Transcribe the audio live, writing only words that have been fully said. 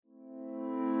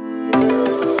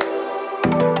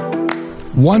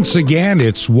Once again,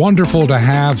 it's wonderful to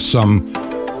have some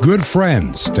good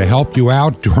friends to help you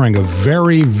out during a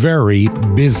very, very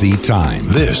busy time.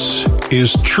 This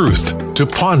is Truth to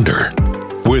Ponder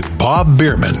with Bob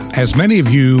Bierman. As many of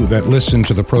you that listen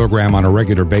to the program on a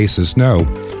regular basis know,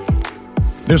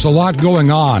 there's a lot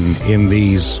going on in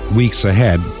these weeks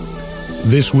ahead.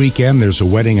 This weekend, there's a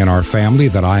wedding in our family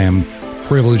that I am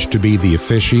privileged to be the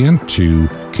officiant to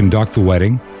conduct the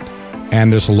wedding. And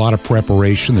there's a lot of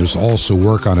preparation. There's also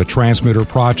work on a transmitter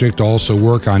project, also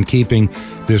work on keeping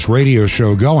this radio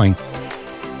show going.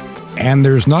 And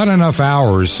there's not enough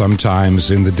hours sometimes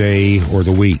in the day or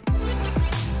the week.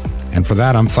 And for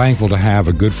that, I'm thankful to have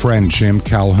a good friend, Jim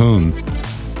Calhoun,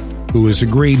 who has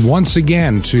agreed once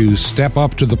again to step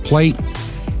up to the plate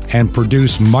and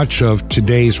produce much of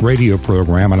today's radio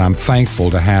program. And I'm thankful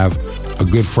to have a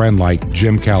good friend like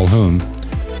Jim Calhoun.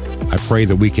 I pray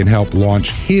that we can help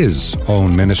launch his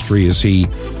own ministry as he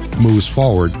moves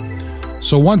forward.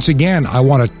 So once again, I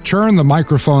want to turn the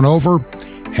microphone over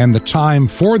and the time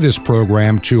for this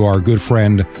program to our good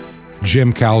friend,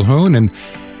 Jim Calhoun,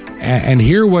 and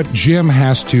hear what Jim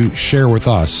has to share with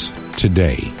us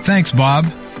today. Thanks,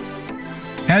 Bob.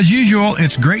 As usual,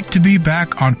 it's great to be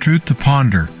back on Truth to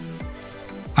Ponder.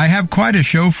 I have quite a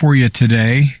show for you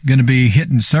today, going to be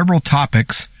hitting several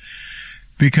topics,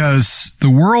 because the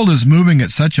world is moving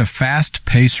at such a fast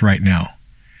pace right now.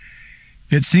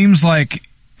 It seems like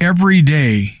every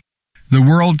day the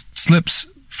world slips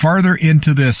farther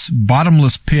into this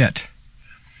bottomless pit,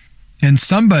 and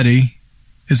somebody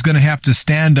is going to have to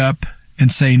stand up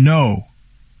and say no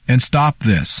and stop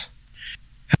this.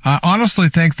 I honestly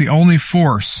think the only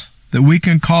force that we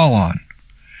can call on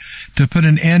to put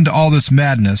an end to all this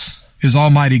madness is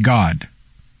Almighty God.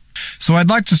 So I'd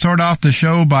like to start off the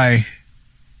show by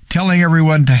telling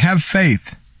everyone to have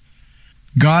faith.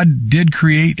 God did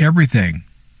create everything,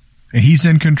 and He's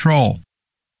in control.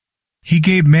 He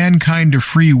gave mankind a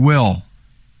free will,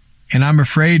 and I'm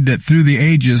afraid that through the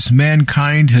ages,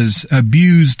 mankind has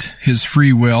abused His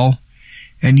free will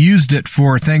and used it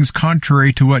for things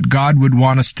contrary to what God would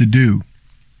want us to do.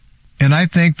 And I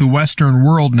think the Western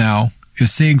world now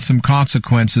is seeing some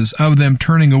consequences of them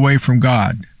turning away from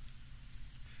God.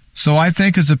 So I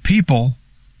think as a people,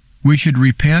 we should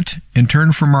repent and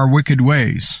turn from our wicked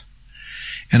ways.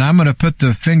 And I'm going to put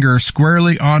the finger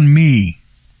squarely on me.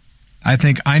 I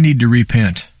think I need to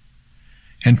repent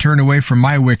and turn away from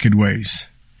my wicked ways.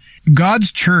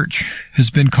 God's church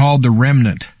has been called the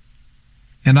remnant.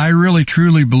 And I really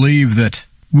truly believe that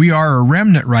we are a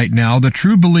remnant right now, the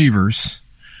true believers,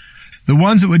 the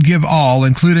ones that would give all,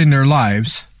 including their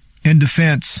lives, in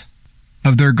defense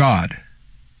of their God.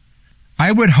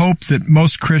 I would hope that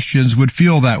most Christians would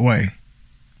feel that way,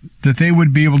 that they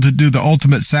would be able to do the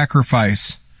ultimate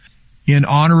sacrifice in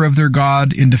honor of their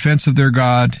God, in defense of their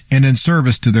God, and in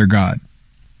service to their God.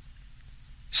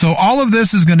 So all of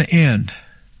this is going to end.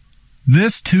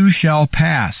 This too shall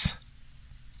pass,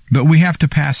 but we have to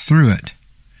pass through it.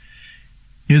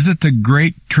 Is it the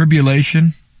great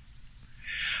tribulation?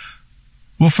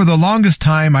 Well, for the longest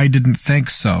time, I didn't think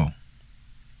so.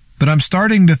 But I'm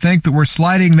starting to think that we're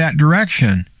sliding that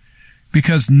direction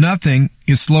because nothing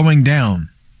is slowing down.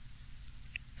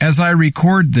 As I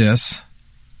record this,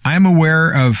 I'm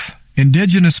aware of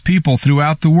indigenous people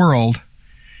throughout the world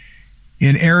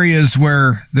in areas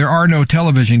where there are no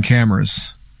television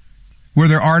cameras, where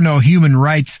there are no human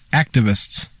rights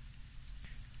activists.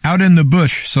 Out in the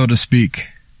bush, so to speak,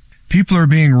 people are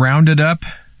being rounded up,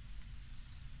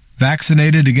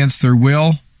 vaccinated against their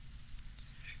will,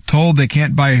 told they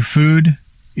can't buy food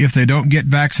if they don't get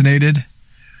vaccinated.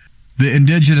 The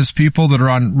indigenous people that are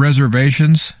on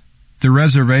reservations, the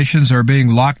reservations are being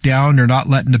locked down. They're not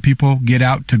letting the people get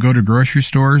out to go to grocery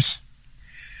stores.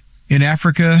 In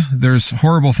Africa, there's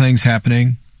horrible things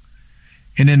happening.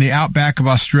 And in the outback of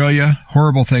Australia,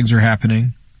 horrible things are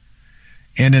happening.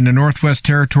 And in the Northwest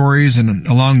Territories and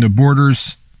along the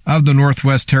borders of the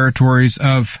Northwest Territories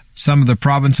of some of the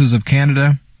provinces of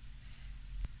Canada,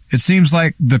 it seems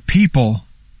like the people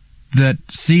that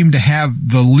seem to have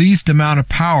the least amount of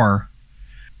power,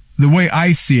 the way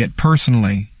I see it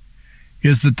personally,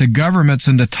 is that the governments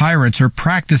and the tyrants are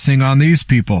practicing on these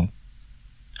people,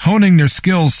 honing their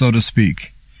skills, so to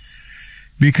speak,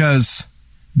 because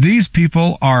these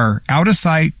people are out of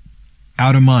sight,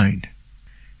 out of mind.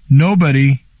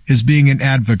 Nobody is being an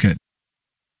advocate.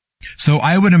 So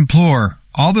I would implore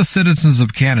all the citizens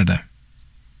of Canada,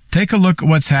 take a look at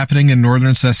what's happening in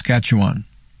northern Saskatchewan.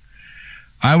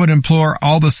 I would implore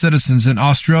all the citizens in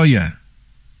Australia,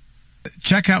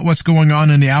 check out what's going on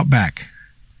in the outback.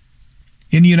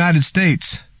 In the United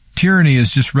States, tyranny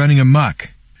is just running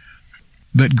amok.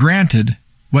 But granted,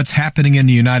 what's happening in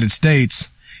the United States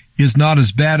is not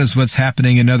as bad as what's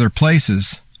happening in other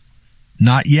places.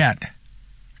 Not yet.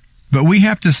 But we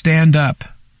have to stand up.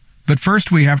 But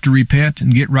first we have to repent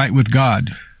and get right with God.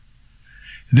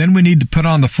 Then we need to put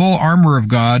on the full armor of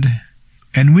God,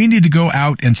 and we need to go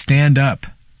out and stand up.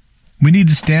 We need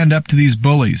to stand up to these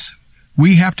bullies.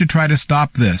 We have to try to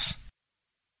stop this.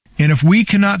 And if we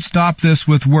cannot stop this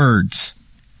with words,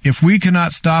 if we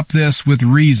cannot stop this with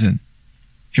reason,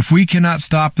 if we cannot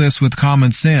stop this with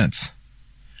common sense,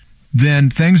 then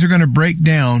things are going to break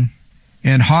down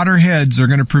and hotter heads are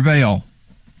going to prevail.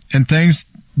 And things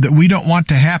that we don't want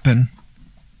to happen,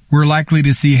 we're likely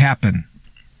to see happen.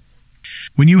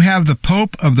 When you have the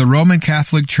Pope of the Roman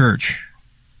Catholic Church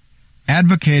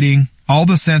advocating all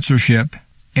the censorship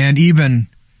and even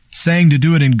saying to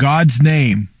do it in God's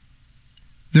name,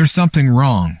 there's something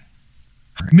wrong.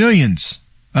 Millions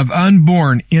of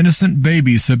unborn innocent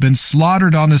babies have been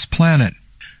slaughtered on this planet,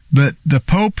 but the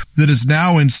Pope that is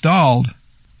now installed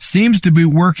seems to be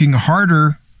working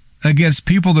harder against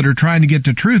people that are trying to get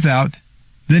the truth out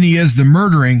than he is the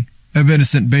murdering of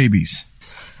innocent babies.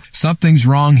 Something's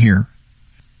wrong here.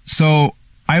 So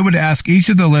I would ask each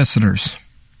of the listeners,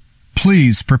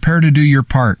 please prepare to do your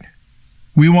part.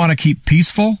 We want to keep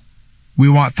peaceful. We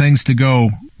want things to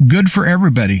go good for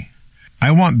everybody.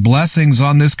 I want blessings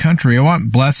on this country. I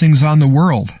want blessings on the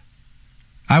world.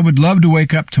 I would love to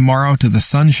wake up tomorrow to the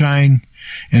sunshine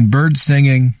and birds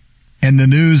singing and the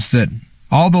news that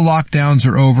all the lockdowns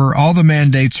are over, all the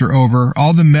mandates are over,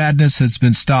 all the madness has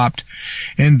been stopped,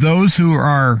 and those who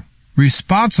are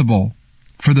responsible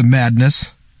for the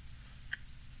madness,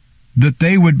 that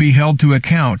they would be held to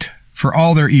account for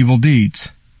all their evil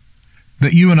deeds.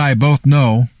 But you and I both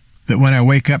know that when I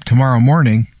wake up tomorrow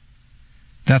morning,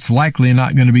 that's likely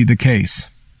not going to be the case.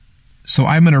 So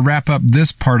I'm going to wrap up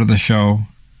this part of the show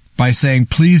by saying,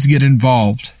 please get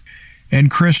involved.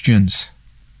 And Christians,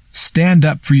 stand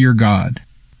up for your God.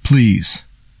 Please.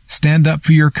 Stand up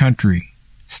for your country.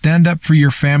 Stand up for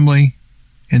your family.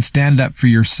 And stand up for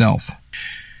yourself.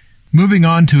 Moving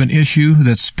on to an issue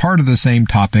that's part of the same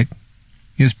topic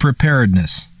is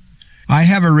preparedness. I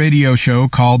have a radio show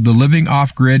called the Living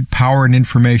Off-Grid Power and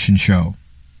Information Show.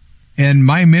 And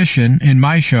my mission in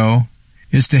my show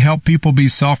is to help people be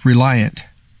self-reliant.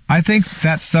 I think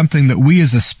that's something that we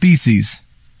as a species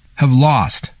have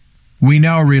lost. We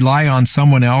now rely on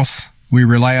someone else. We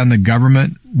rely on the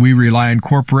government. We rely on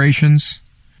corporations.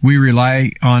 We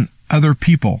rely on other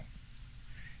people.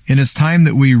 And it's time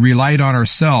that we relied on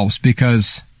ourselves,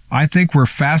 because I think we're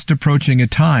fast approaching a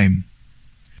time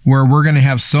where we're going to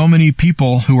have so many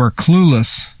people who are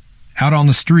clueless out on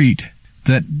the street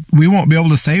that we won't be able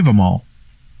to save them all.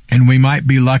 And we might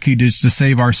be lucky just to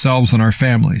save ourselves and our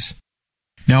families.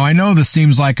 Now, I know this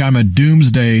seems like I'm a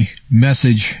doomsday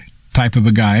message type of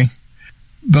a guy,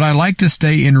 but I like to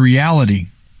stay in reality.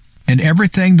 And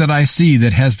everything that I see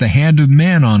that has the hand of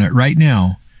man on it right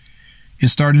now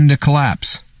is starting to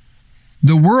collapse.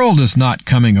 The world is not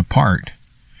coming apart.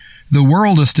 The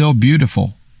world is still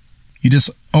beautiful. You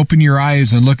just open your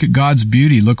eyes and look at God's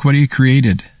beauty. Look what He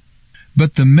created.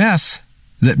 But the mess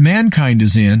that mankind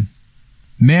is in,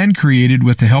 man created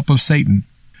with the help of Satan.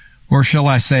 Or shall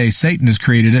I say, Satan has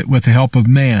created it with the help of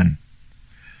man.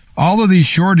 All of these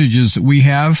shortages that we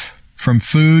have, from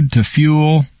food to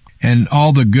fuel, and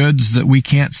all the goods that we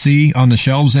can't see on the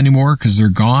shelves anymore because they're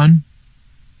gone,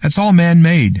 that's all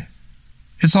man-made.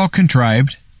 It's all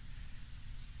contrived.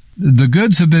 The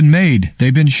goods have been made.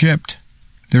 They've been shipped.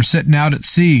 They're sitting out at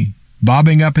sea,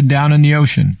 bobbing up and down in the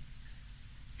ocean.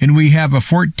 And we have a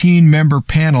 14-member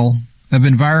panel of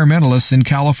environmentalists in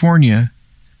California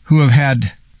who have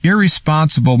had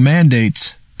irresponsible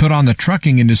mandates put on the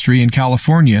trucking industry in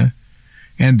California,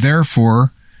 and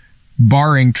therefore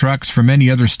barring trucks from any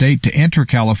other state to enter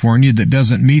California that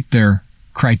doesn't meet their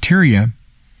criteria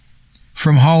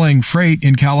from hauling freight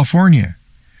in California.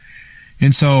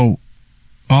 And so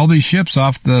all these ships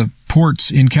off the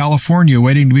ports in California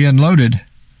waiting to be unloaded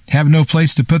have no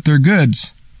place to put their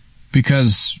goods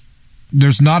because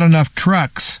there's not enough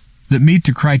trucks that meet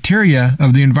the criteria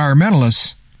of the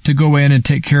environmentalists to go in and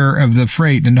take care of the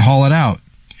freight and to haul it out.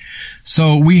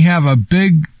 So we have a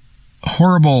big,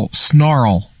 horrible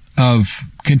snarl of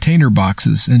container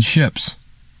boxes and ships.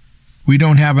 We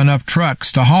don't have enough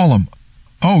trucks to haul them.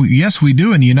 Oh, yes, we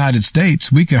do in the United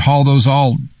States. We could haul those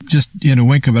all just in a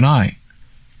wink of an eye.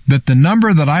 But the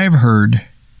number that I have heard,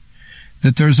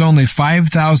 that there's only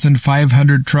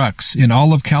 5,500 trucks in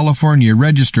all of California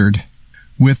registered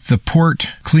with the port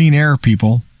clean air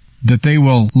people that they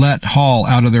will let haul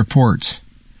out of their ports.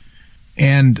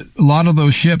 And a lot of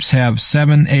those ships have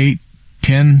 7, 8,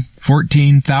 10,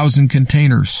 14,000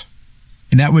 containers.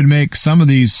 And that would make some of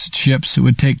these ships, it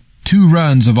would take 2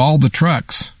 runs of all the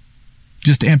trucks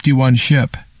just to empty one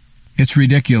ship. It's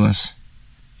ridiculous.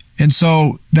 And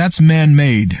so that's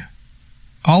man-made.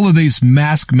 All of these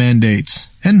mask mandates,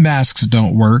 and masks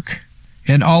don't work,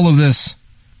 and all of this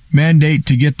mandate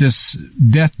to get this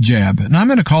death jab, and I'm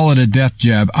going to call it a death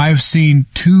jab. I've seen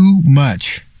too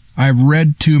much. I've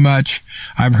read too much.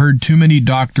 I've heard too many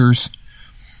doctors.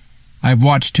 I've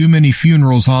watched too many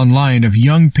funerals online of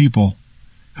young people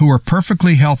who were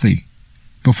perfectly healthy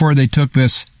before they took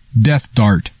this death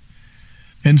dart.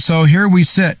 And so here we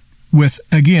sit with,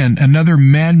 again, another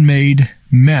man-made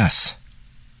mess.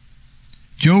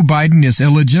 Joe Biden is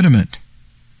illegitimate.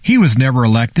 He was never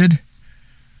elected.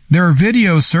 There are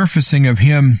videos surfacing of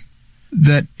him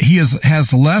that he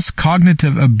has less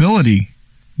cognitive ability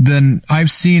than I've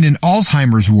seen in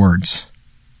Alzheimer's wards.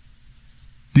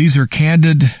 These are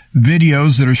candid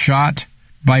videos that are shot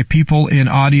by people in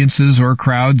audiences or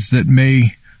crowds that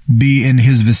may be in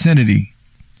his vicinity.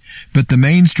 But the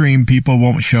mainstream people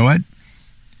won't show it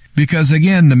because,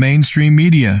 again, the mainstream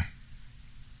media,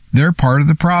 they're part of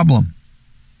the problem.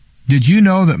 Did you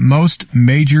know that most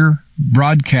major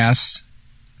broadcasts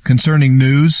concerning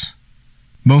news,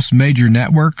 most major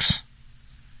networks,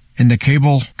 and the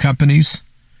cable companies,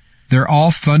 they're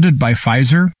all funded by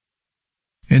Pfizer?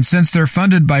 And since they're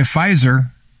funded by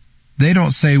Pfizer, they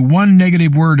don't say one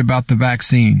negative word about the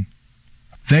vaccine.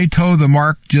 They toe the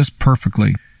mark just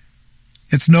perfectly.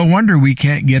 It's no wonder we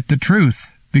can't get the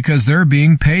truth, because they're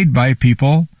being paid by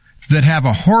people that have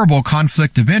a horrible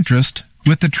conflict of interest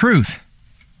with the truth.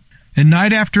 And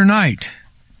night after night,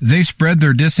 they spread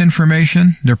their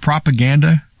disinformation, their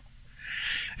propaganda,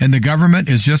 and the government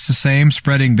is just the same,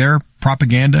 spreading their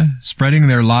propaganda, spreading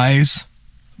their lies.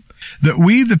 That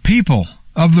we, the people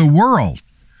of the world,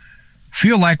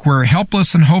 feel like we're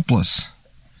helpless and hopeless.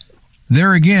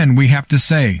 There again, we have to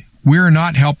say, we're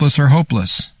not helpless or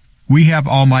hopeless. We have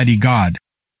Almighty God.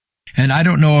 And I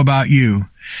don't know about you,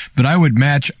 but I would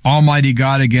match Almighty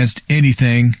God against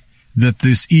anything that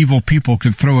this evil people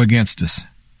could throw against us.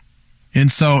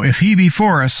 And so, if He be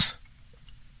for us,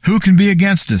 who can be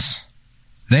against us?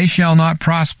 They shall not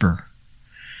prosper.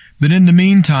 But in the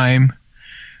meantime,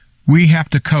 we have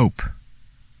to cope.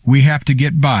 We have to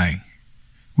get by.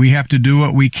 We have to do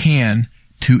what we can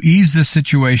to ease the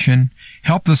situation,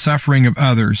 help the suffering of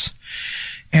others,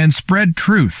 and spread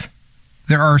truth.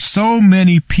 There are so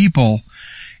many people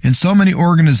and so many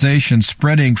organizations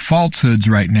spreading falsehoods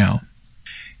right now.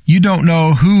 You don't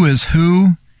know who is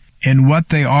who and what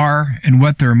they are and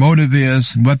what their motive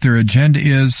is and what their agenda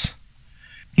is.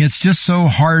 It's just so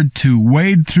hard to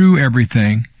wade through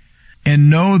everything and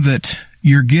know that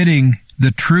you're getting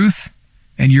the truth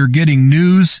and you're getting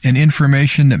news and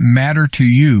information that matter to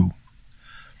you.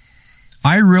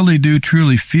 I really do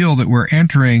truly feel that we're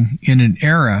entering in an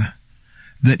era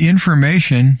that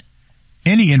information,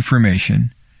 any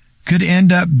information, could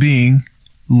end up being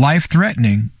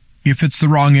life-threatening if it's the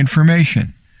wrong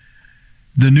information.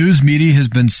 The news media has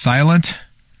been silent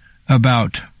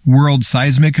about world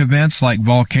seismic events like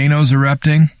volcanoes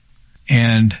erupting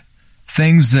and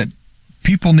things that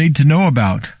people need to know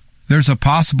about. There's a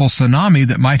possible tsunami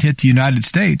that might hit the United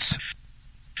States.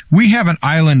 We have an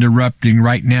island erupting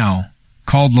right now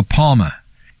called La Palma,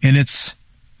 and it's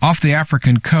off the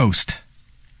African coast.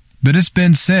 But it's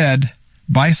been said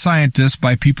by scientists,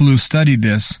 by people who've studied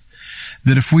this,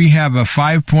 that if we have a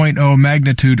 5.0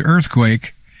 magnitude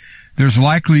earthquake, there's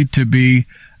likely to be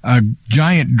a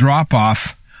giant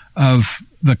drop-off of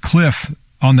the cliff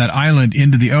on that island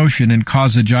into the ocean and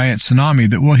cause a giant tsunami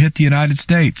that will hit the United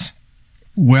States.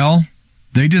 Well,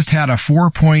 they just had a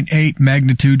 4.8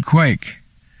 magnitude quake.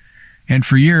 And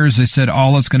for years they said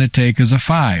all it's going to take is a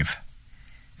 5.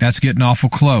 That's getting awful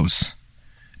close.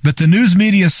 But the news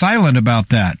media is silent about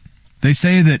that. They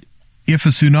say that if a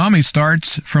tsunami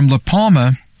starts from La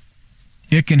Palma,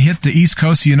 it can hit the east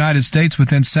coast of the United States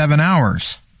within 7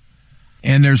 hours.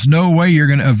 And there's no way you're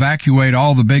going to evacuate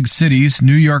all the big cities,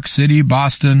 New York City,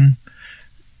 Boston,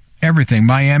 everything,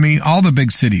 Miami, all the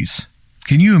big cities.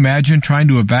 Can you imagine trying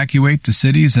to evacuate the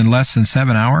cities in less than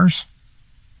 7 hours?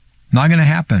 Not going to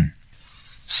happen.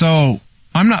 So,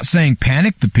 I'm not saying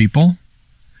panic the people,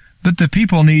 but the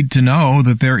people need to know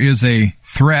that there is a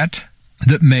threat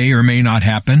that may or may not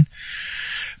happen.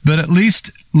 But at least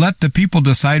let the people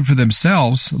decide for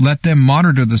themselves. Let them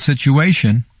monitor the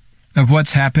situation of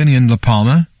what's happening in La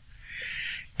Palma.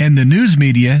 And the news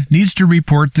media needs to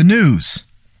report the news.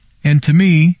 And to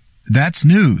me, that's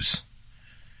news.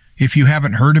 If you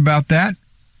haven't heard about that,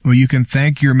 well, you can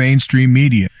thank your mainstream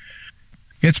media.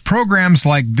 It's programs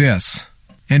like this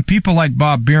and people like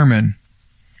Bob Bierman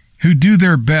who do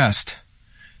their best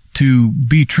to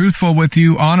be truthful with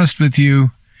you, honest with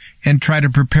you, and try to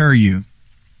prepare you.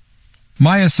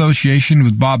 My association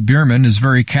with Bob Bierman is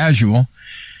very casual.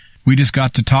 We just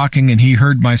got to talking and he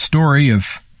heard my story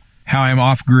of how I'm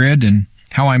off-grid and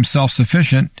how I'm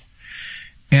self-sufficient.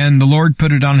 And the Lord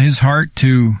put it on his heart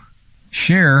to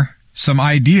share some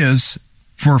ideas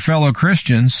for fellow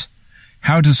Christians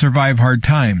how to survive hard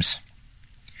times.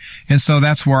 And so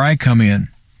that's where I come in.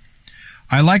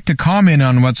 I like to comment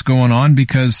on what's going on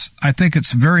because I think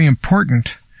it's very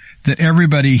important that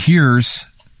everybody hears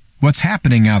what's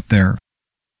happening out there.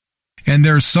 And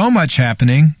there's so much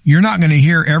happening, you're not going to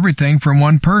hear everything from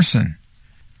one person.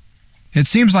 It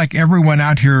seems like everyone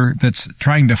out here that's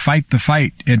trying to fight the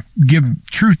fight and give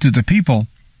truth to the people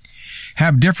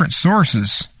have different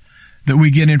sources that we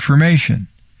get information.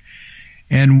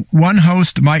 And one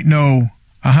host might know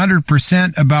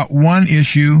 100% about one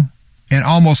issue and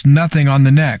almost nothing on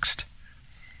the next.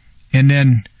 And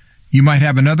then you might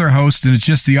have another host and it's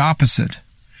just the opposite.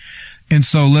 And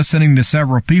so listening to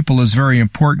several people is very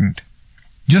important.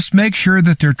 Just make sure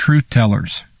that they're truth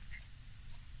tellers.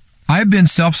 I've been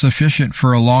self-sufficient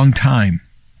for a long time,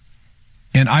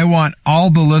 and I want all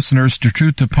the listeners to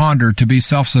Truth to Ponder to be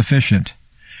self-sufficient,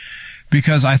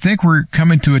 because I think we're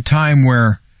coming to a time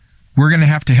where we're going to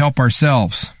have to help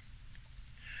ourselves.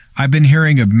 I've been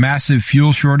hearing of massive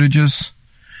fuel shortages,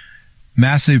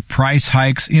 massive price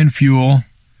hikes in fuel,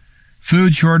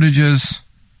 food shortages,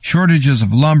 shortages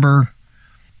of lumber.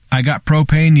 I got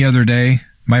propane the other day.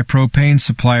 My propane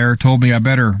supplier told me I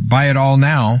better buy it all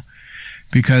now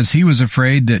because he was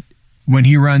afraid that when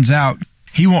he runs out,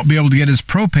 he won't be able to get his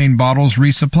propane bottles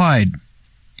resupplied.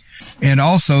 And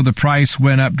also the price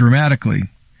went up dramatically.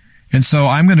 And so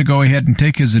I'm going to go ahead and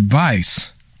take his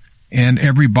advice. And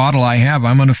every bottle I have,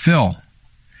 I'm going to fill.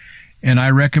 And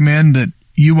I recommend that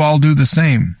you all do the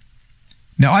same.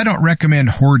 Now, I don't recommend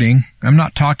hoarding. I'm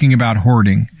not talking about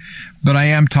hoarding, but I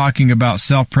am talking about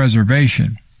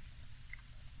self-preservation.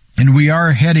 And we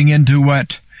are heading into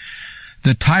what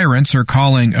the tyrants are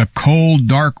calling a cold,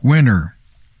 dark winter.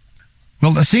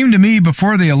 Well, it seemed to me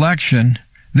before the election,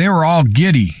 they were all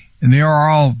giddy, and they were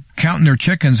all counting their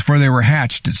chickens before they were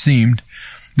hatched, it seemed.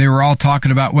 They were all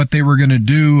talking about what they were going to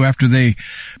do after they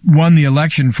won the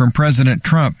election from President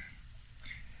Trump.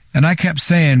 And I kept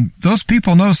saying, those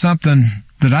people know something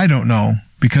that I don't know,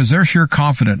 because they're sure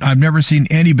confident. I've never seen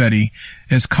anybody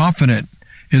as confident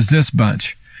as this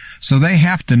bunch. So they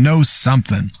have to know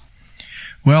something.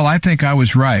 Well, I think I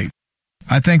was right.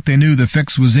 I think they knew the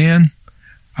fix was in.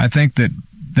 I think that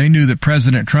they knew that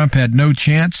President Trump had no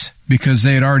chance because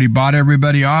they had already bought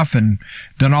everybody off and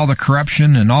done all the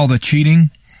corruption and all the cheating.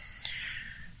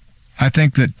 I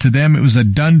think that to them it was a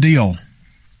done deal.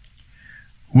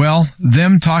 Well,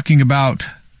 them talking about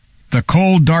the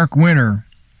cold, dark winter,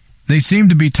 they seem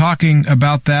to be talking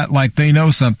about that like they know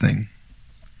something.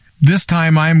 This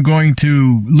time I'm going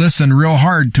to listen real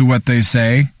hard to what they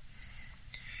say,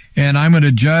 and I'm going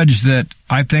to judge that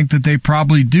I think that they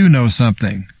probably do know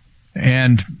something,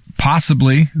 and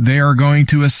possibly they are going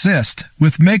to assist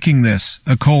with making this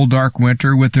a cold, dark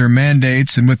winter with their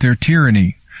mandates and with their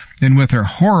tyranny and with their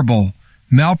horrible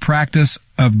malpractice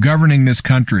of governing this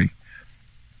country.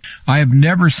 I have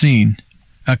never seen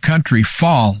a country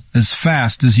fall as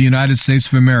fast as the United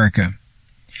States of America.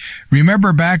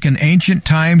 Remember back in ancient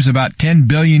times, about 10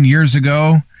 billion years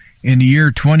ago, in the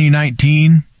year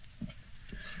 2019,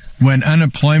 when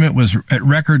unemployment was at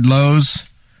record lows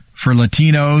for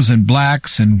Latinos and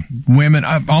blacks and women,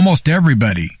 almost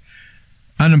everybody.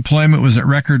 Unemployment was at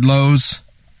record lows,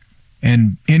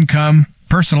 and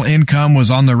personal income was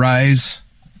on the rise.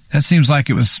 That seems like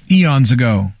it was eons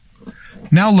ago.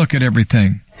 Now look at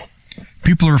everything.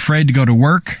 People are afraid to go to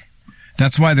work.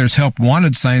 That's why there's help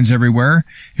wanted signs everywhere,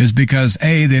 is because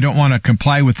A, they don't want to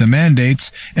comply with the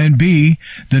mandates, and B,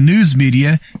 the news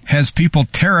media has people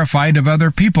terrified of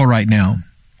other people right now.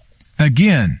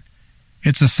 Again,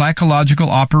 it's a psychological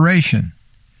operation.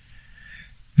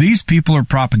 These people are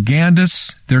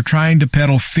propagandists. They're trying to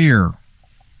peddle fear.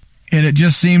 And it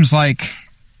just seems like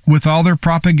with all their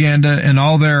propaganda and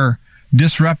all their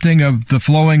disrupting of the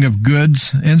flowing of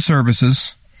goods and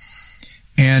services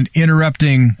and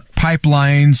interrupting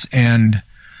pipelines and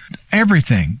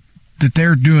everything that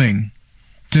they're doing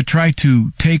to try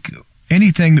to take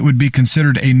anything that would be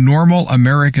considered a normal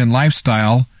American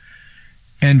lifestyle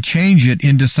and change it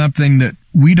into something that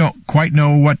we don't quite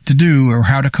know what to do or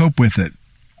how to cope with it.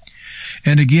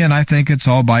 And again, I think it's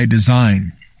all by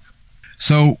design.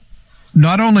 So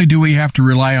not only do we have to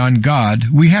rely on God,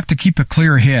 we have to keep a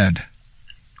clear head.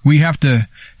 We have to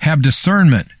have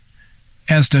discernment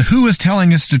as to who is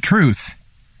telling us the truth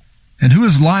and who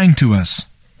is lying to us.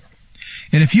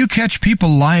 And if you catch people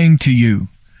lying to you,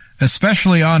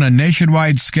 especially on a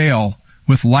nationwide scale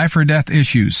with life or death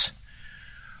issues,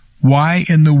 why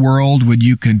in the world would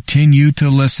you continue to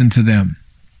listen to them?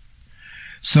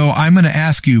 So I'm going to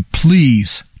ask you,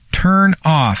 please turn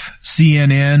off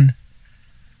CNN.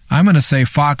 I'm going to say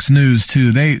Fox News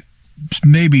too. They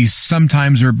maybe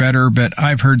sometimes are better, but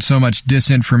I've heard so much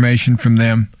disinformation from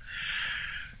them.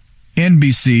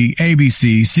 NBC,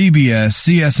 ABC, CBS,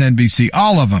 CSNBC,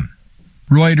 all of them.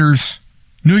 Reuters,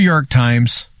 New York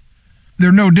Times.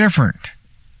 They're no different.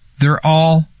 They're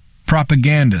all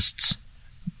propagandists.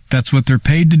 That's what they're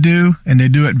paid to do, and they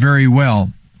do it very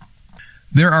well.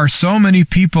 There are so many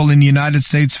people in the United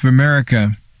States of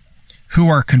America who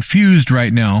are confused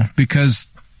right now because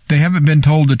they haven't been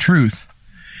told the truth.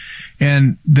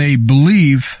 And they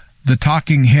believe the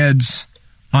talking heads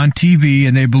on TV,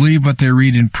 and they believe what they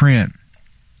read in print.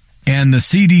 And the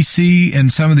CDC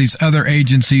and some of these other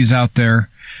agencies out there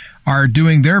are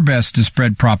doing their best to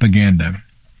spread propaganda.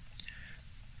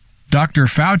 Dr.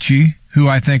 Fauci, who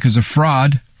I think is a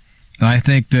fraud, I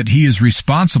think that he is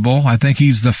responsible. I think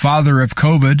he's the father of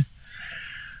COVID.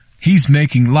 He's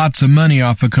making lots of money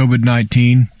off of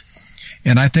COVID-19,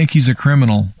 and I think he's a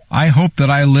criminal. I hope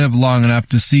that I live long enough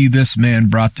to see this man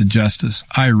brought to justice.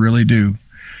 I really do.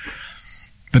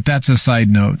 But that's a side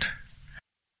note.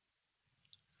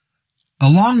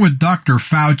 Along with Dr.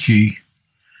 Fauci,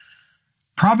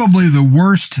 probably the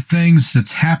worst things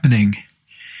that's happening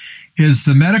is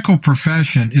the medical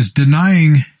profession is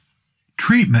denying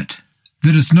treatment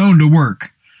that is known to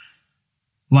work,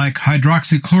 like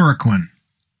hydroxychloroquine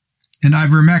and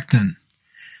ivermectin.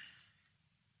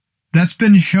 That's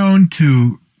been shown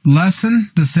to lessen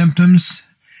the symptoms,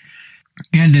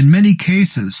 and in many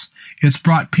cases, it's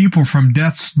brought people from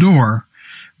death's door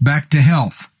back to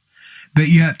health. But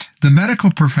yet, the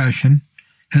medical profession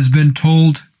has been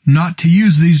told not to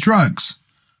use these drugs.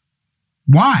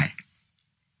 Why?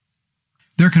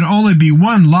 There can only be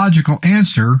one logical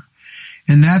answer,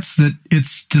 and that's that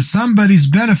it's to somebody's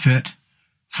benefit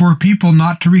for people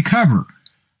not to recover.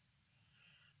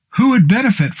 Who would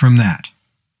benefit from that?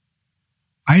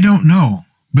 I don't know,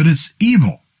 but it's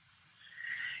evil.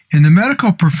 In the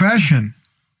medical profession,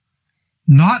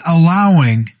 not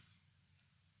allowing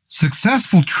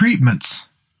successful treatments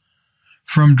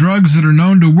from drugs that are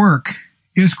known to work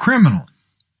is criminal.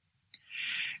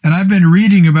 And I've been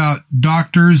reading about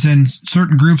doctors and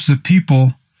certain groups of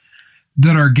people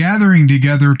that are gathering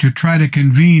together to try to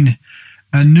convene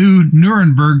a new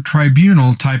Nuremberg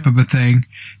tribunal type of a thing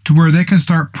to where they can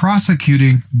start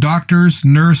prosecuting doctors,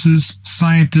 nurses,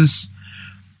 scientists,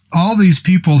 all these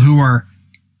people who are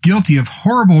guilty of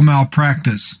horrible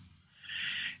malpractice,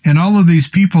 and all of these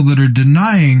people that are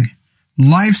denying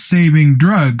life-saving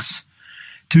drugs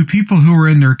to people who are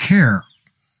in their care.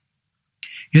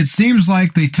 It seems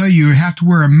like they tell you have to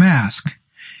wear a mask,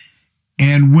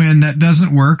 and when that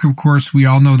doesn't work, of course, we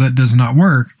all know that does not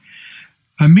work,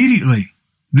 immediately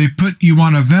they put you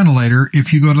on a ventilator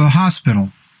if you go to the hospital.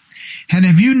 And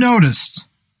have you noticed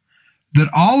that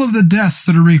all of the deaths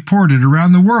that are reported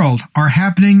around the world are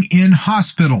happening in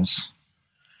hospitals?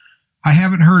 I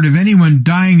haven't heard of anyone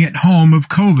dying at home of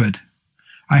COVID.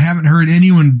 I haven't heard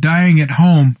anyone dying at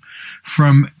home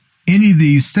from any of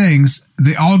these things.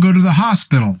 They all go to the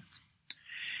hospital.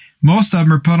 Most of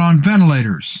them are put on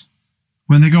ventilators.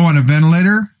 When they go on a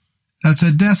ventilator, that's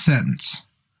a death sentence.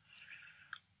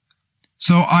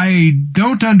 So I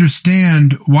don't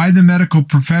understand why the medical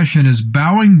profession is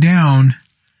bowing down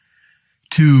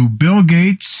to Bill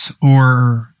Gates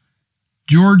or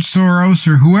George Soros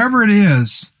or whoever it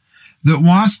is that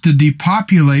wants to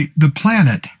depopulate the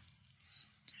planet.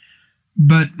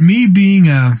 But me being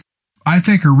I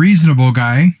think a reasonable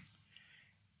guy,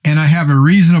 and I have a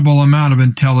reasonable amount of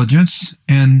intelligence,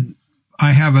 and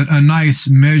I have a nice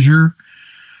measure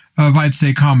of, I'd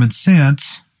say, common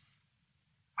sense,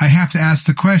 I have to ask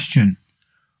the question,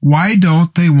 why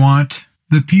don't they want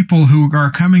the people who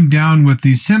are coming down with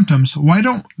these symptoms, why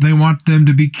don't they want them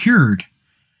to be cured?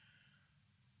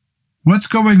 What's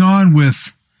going on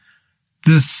with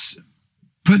this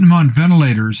putting them on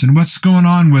ventilators, and what's going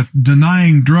on with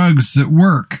denying drugs that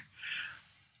work?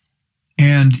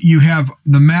 And you have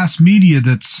the mass media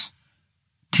that's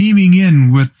teaming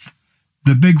in with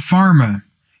the big pharma,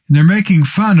 and they're making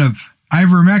fun of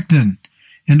ivermectin.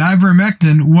 And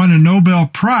ivermectin won a Nobel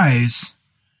Prize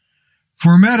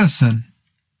for medicine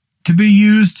to be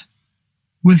used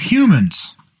with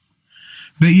humans.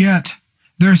 But yet,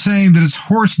 they're saying that it's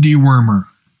horse dewormer.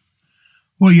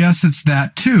 Well, yes, it's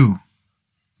that too.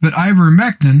 but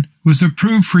ivermectin was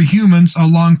approved for humans a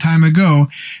long time ago,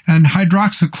 and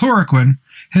hydroxychloroquine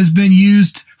has been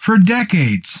used for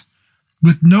decades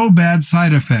with no bad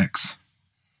side effects.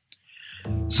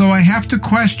 So I have to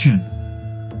question,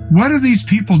 what are these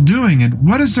people doing and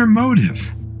what is their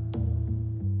motive?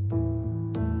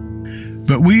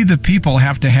 But we, the people,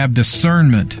 have to have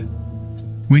discernment.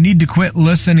 We need to quit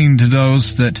listening to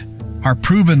those that are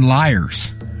proven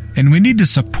liars, and we need to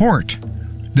support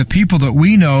the people that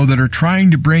we know that are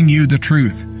trying to bring you the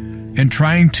truth and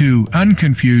trying to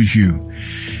unconfuse you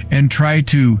and try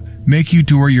to make you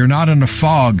to where you're not in a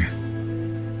fog.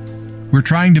 We're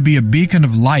trying to be a beacon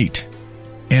of light,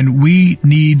 and we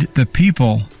need the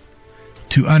people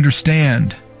to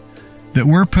understand that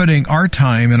we're putting our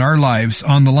time and our lives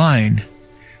on the line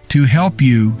to help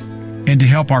you and to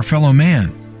help our fellow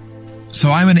man.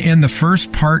 So I'm going to end the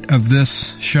first part of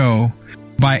this show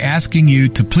by asking you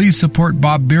to please support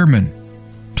Bob Bierman.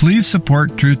 Please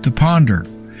support Truth to Ponder.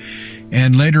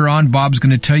 And later on, Bob's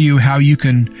going to tell you how you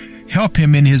can help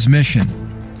him in his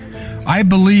mission. I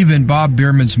believe in Bob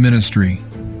Bierman's ministry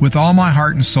with all my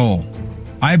heart and soul.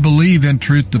 I believe in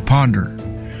Truth to Ponder.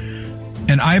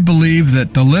 And I believe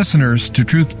that the listeners to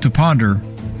Truth to Ponder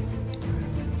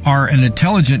are an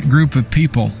intelligent group of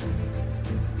people,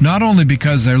 not only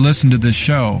because they listen to this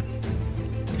show,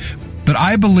 but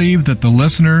I believe that the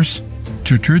listeners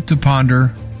to Truth to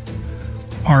Ponder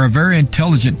are a very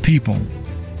intelligent people.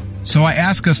 So I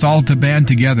ask us all to band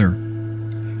together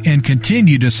and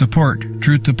continue to support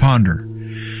Truth to Ponder.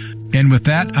 And with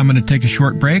that, I'm going to take a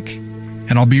short break,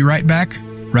 and I'll be right back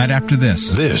right after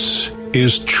this. This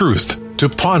is Truth to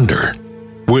Ponder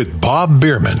with Bob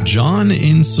Bierman. John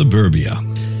in suburbia.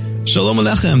 Shalom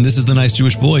Aleichem. This is the nice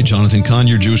Jewish boy, Jonathan Kahn,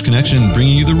 your Jewish connection,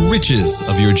 bringing you the riches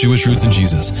of your Jewish roots in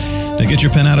Jesus. Now get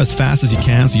your pen out as fast as you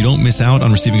can so you don't miss out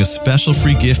on receiving a special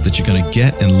free gift that you're going to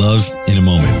get and love in a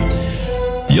moment.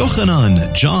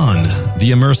 Yochanan, John, the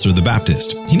Immerser, the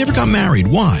Baptist. He never got married.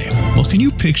 Why? Well, can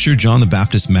you picture John the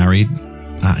Baptist married?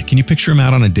 Can you picture him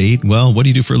out on a date? Well, what do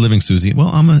you do for a living, Susie? Well,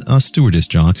 I'm a stewardess,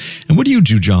 John. And what do you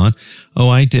do, John? Oh,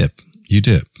 I dip. You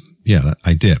dip. Yeah,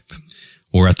 I dip.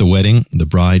 Or at the wedding, the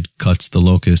bride cuts the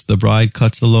locust, the bride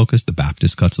cuts the locust, the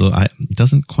Baptist cuts the locust. It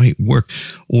doesn't quite work.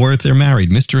 Or if they're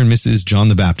married, Mr. and Mrs. John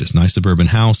the Baptist, nice suburban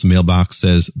house, mailbox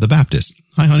says, the Baptist.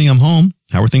 Hi, honey, I'm home.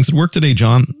 How are things at work today,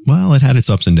 John? Well, it had its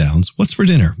ups and downs. What's for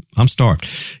dinner? I'm starved.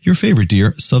 Your favorite,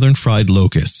 dear, southern fried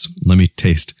locusts. Let me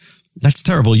taste. That's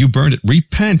terrible. You burned it.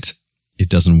 Repent. It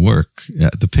doesn't work.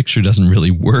 The picture doesn't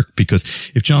really work because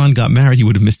if John got married, he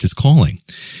would have missed his calling.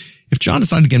 If John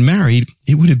decided to get married,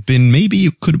 it would have been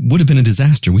a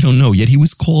disaster. We don't know. Yet he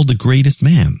was called the greatest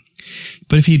man.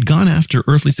 But if he had gone after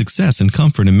earthly success and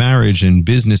comfort and marriage and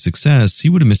business success, he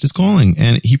would have missed his calling,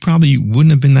 and he probably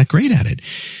wouldn't have been that great at it.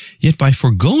 Yet by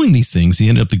foregoing these things, he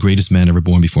ended up the greatest man ever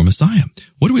born before Messiah.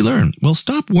 What do we learn? Well,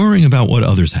 stop worrying about what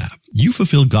others have. You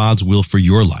fulfill God's will for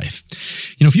your life.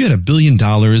 You know, if you had $1 billion,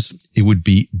 it would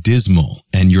be dismal,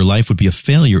 and your life would be a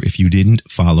failure if you didn't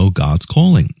follow God's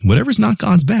calling. Whatever's not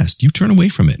God's best, you turn away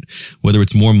from it. Whether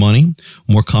it's more money,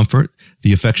 more comfort,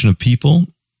 the affection of people,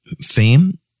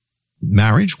 fame,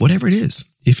 marriage, whatever it is,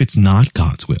 if it's not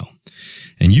God's will.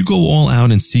 And you go all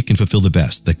out and seek and fulfill the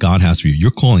best that God has for you,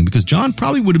 your calling, because John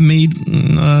probably would have made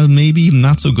maybe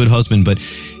not so good husband, but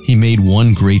he made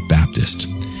one great Baptist.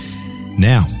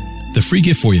 Now, the free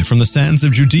gift for you, from the sands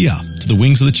of Judea to the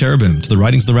wings of the cherubim to the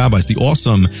writings of the rabbis, the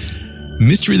awesome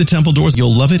Mystery of the Temple Doors.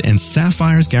 You'll love it. And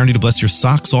sapphires guaranteed to bless your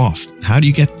socks off. How do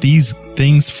you get these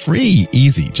things free?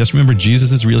 Easy. Just remember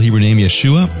Jesus' real Hebrew name,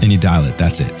 Yeshua, and you dial it.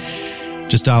 That's it.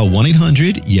 Just dial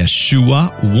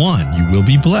 1-800-YESHUA-1. You will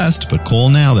be blessed, but call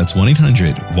now. That's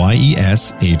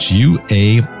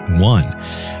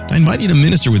 1-800-YESHUA-1. I invite you to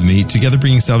minister with me, together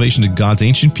bringing salvation to God's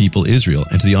ancient people, Israel,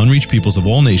 and to the unreached peoples of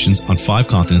all nations on 5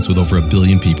 continents with over 1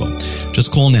 billion people.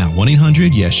 Just call now,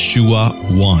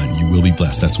 1-800-YESHUA-1. You will be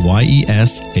blessed. That's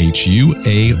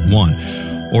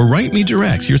YESHUA-1. Or write me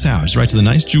direct. Here's how. Just write to the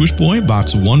Nice Jewish Boy,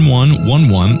 Box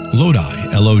 1111,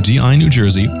 Lodi, Lodi, New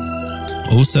Jersey,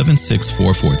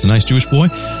 07644. It's a Nice Jewish Boy,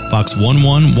 Box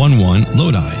 1111,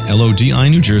 Lodi, Lodi,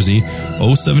 New Jersey,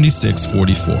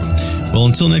 07644. Well,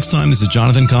 until next time, this is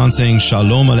Jonathan Kahn saying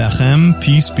Shalom Aleichem,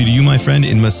 peace be to you, my friend,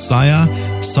 in Messiah,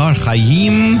 Sar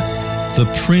Chaim, the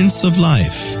Prince of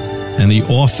Life, and the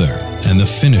author and the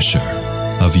finisher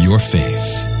of your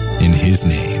faith. In his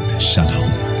name,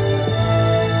 Shalom.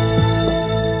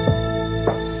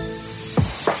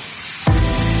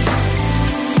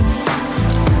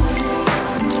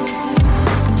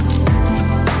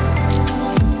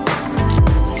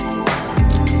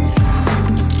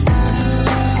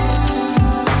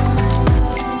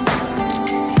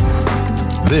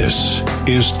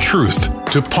 is Truth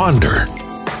to Ponder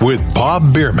with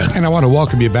Bob Bierman. And I want to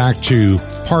welcome you back to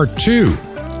part 2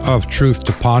 of Truth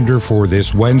to Ponder for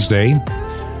this Wednesday.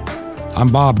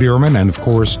 I'm Bob Bierman, and of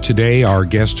course, today our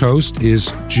guest host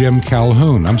is Jim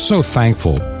Calhoun. I'm so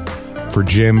thankful for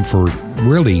Jim for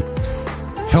really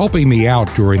helping me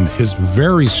out during his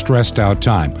very stressed out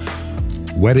time.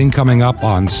 Wedding coming up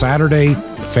on Saturday,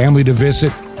 family to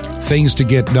visit, things to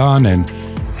get done, and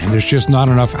there's just not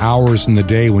enough hours in the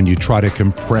day when you try to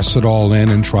compress it all in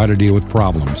and try to deal with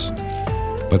problems.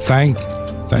 But thank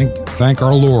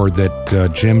our Lord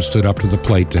that Jim stood up to the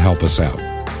plate to help us out.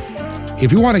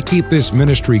 If you want to keep this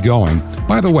ministry going,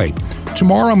 by the way,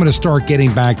 tomorrow I'm going to start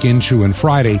getting back into, and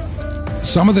Friday,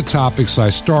 some of the topics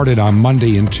I started on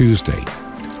Monday and Tuesday.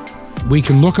 We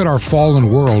can look at our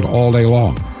fallen world all day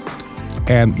long,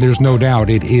 and there's no doubt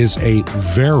it is a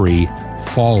very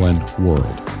fallen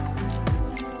world.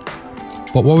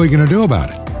 But what are we going to do about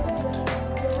it?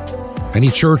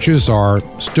 Many churches are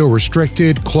still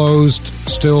restricted, closed,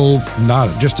 still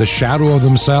not just a shadow of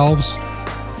themselves.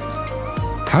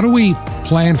 How do we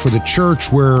plan for the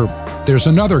church where there's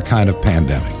another kind of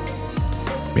pandemic?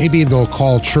 Maybe they'll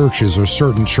call churches or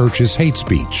certain churches hate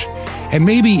speech. And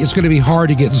maybe it's going to be hard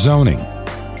to get zoning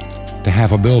to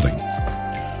have a building.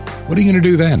 What are you going to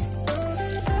do then?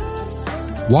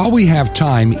 While we have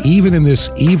time, even in this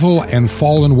evil and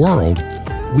fallen world,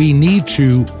 we need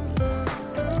to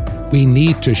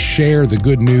share the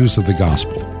good news of the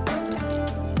gospel.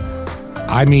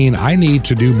 I mean, I need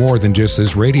to do more than just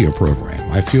this radio program.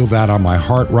 I feel that on my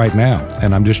heart right now,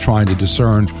 and I'm just trying to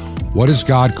discern, what is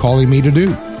God calling me to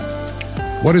do?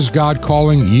 What is God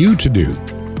calling you to do?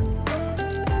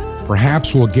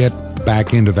 Perhaps we'll get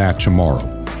back into that tomorrow.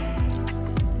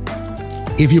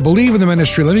 If you believe in the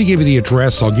ministry, let me give you the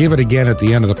address. I'll give it again at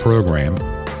the end of the program.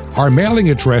 Our mailing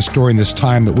address during this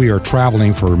time that we are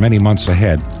traveling for many months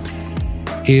ahead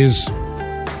is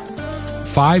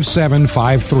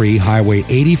 5753 Highway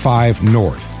 85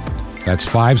 North. That's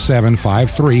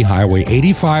 5753 Highway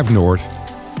 85 North,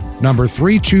 number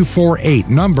 3248.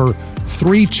 Number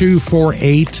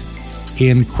 3248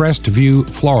 in Crestview,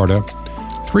 Florida,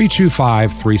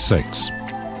 32536.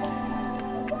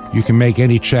 You can make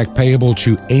any check payable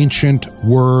to Ancient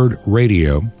Word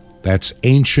Radio. That's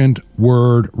Ancient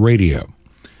Word Radio.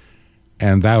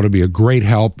 And that would be a great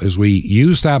help as we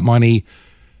use that money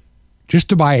just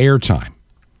to buy airtime.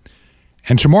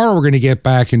 And tomorrow we're going to get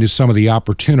back into some of the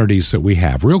opportunities that we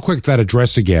have. Real quick, that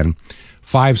address again,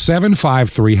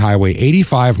 5753 Highway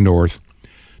 85 North,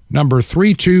 number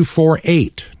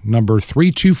 3248. Number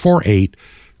 3248,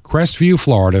 Crestview,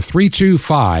 Florida,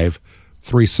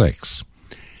 32536.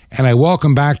 And I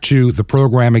welcome back to the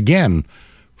program again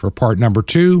for part number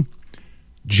 2,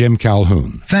 Jim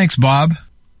Calhoun. Thanks, Bob.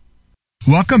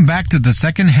 Welcome back to the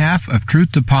second half of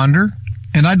Truth to Ponder.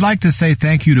 And I'd like to say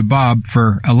thank you to Bob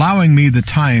for allowing me the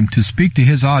time to speak to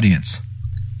his audience.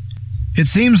 It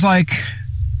seems like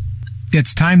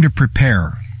it's time to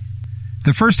prepare.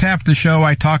 The first half of the show,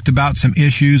 I talked about some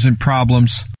issues and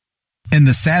problems. And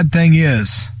the sad thing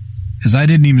is I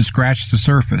didn't even scratch the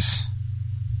surface.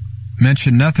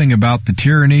 Mentioned nothing about the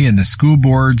tyranny and the school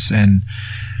boards and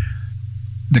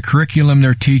the curriculum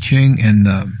they're teaching and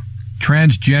the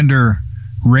transgender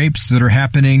rapes that are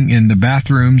happening in the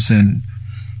bathrooms, and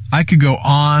I could go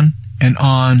on and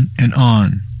on and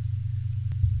on.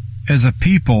 As a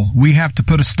people, we have to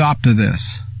put a stop to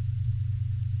this.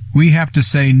 We have to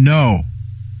say no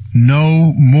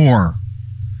more.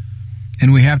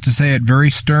 And we have to say it very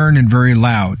stern and very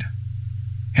loud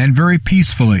and very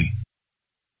peacefully.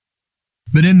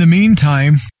 But in the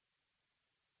meantime,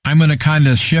 I'm going to kind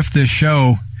of shift this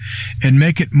show and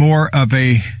make it more of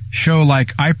a show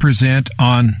like I present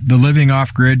on the Living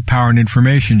Off-Grid Power and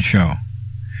Information Show,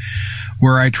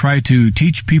 where I try to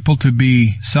teach people to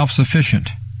be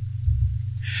self-sufficient.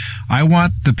 I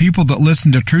want the people that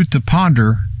listen to Truth to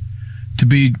Ponder to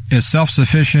be as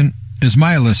self-sufficient as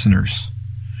my listeners.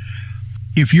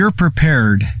 If you're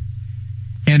prepared,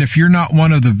 and if you're not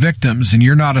one of the victims and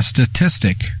you're not a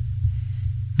statistic,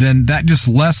 then that just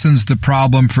lessens the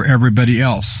problem for everybody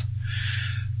else.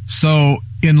 So,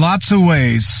 in lots of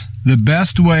ways, the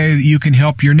best way that you can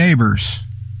help your neighbors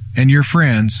and your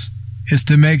friends is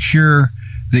to make sure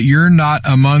that you're not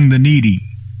among the needy.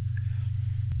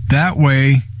 That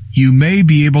way, you may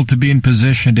be able to be in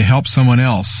position to help someone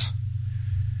else.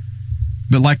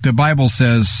 But like the Bible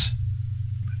says,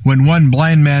 when one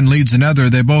blind man leads another,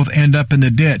 they both end up in the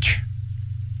ditch.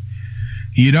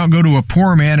 You don't go to a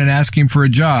poor man and ask him for a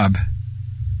job,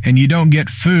 and you don't get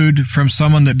food from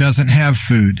someone that doesn't have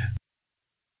food.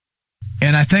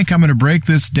 And I think I'm going to break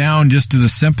this down just to the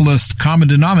simplest common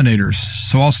denominators.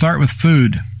 So I'll start with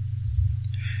food.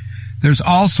 There's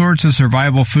all sorts of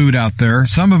survival food out there.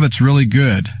 Some of it's really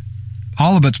good.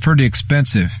 All of it's pretty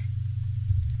expensive.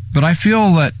 But I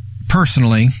feel that,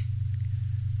 personally,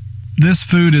 this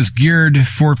food is geared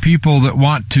for people that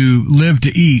want to live to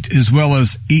eat as well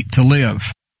as eat to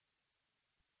live.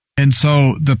 And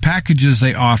so the packages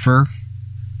they offer,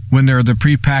 when they're the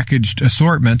prepackaged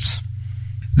assortments,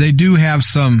 they do have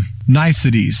some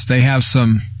niceties. They have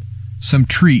some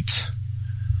treats,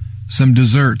 some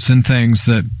desserts and things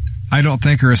that I don't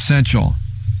think are essential.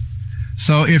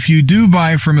 So if you do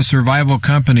buy from a survival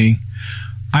company,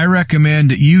 I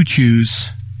recommend that you choose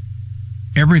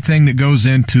everything that goes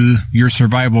into your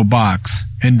survival box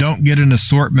and don't get an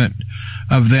assortment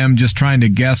of them just trying to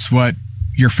guess what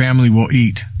your family will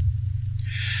eat.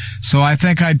 So I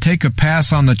think I'd take a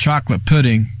pass on the chocolate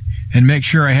pudding and make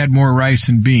sure I had more rice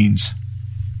and beans.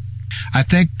 I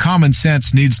think common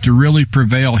sense needs to really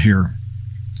prevail here.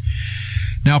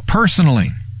 Now,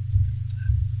 personally,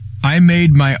 I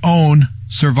made my own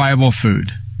survival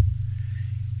food,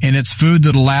 and it's food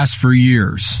that'll last for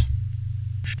years.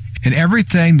 And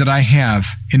everything that I have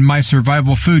in my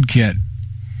survival food kit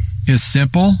is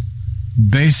simple,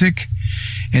 basic,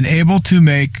 and able to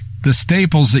make the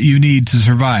staples that you need to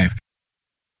survive.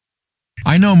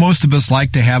 I know most of us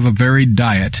like to have a varied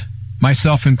diet,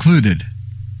 myself included.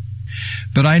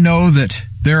 But I know that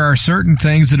there are certain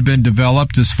things that have been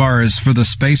developed as far as for the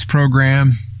space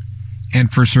program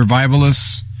and for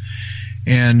survivalists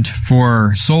and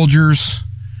for soldiers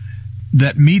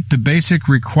that meet the basic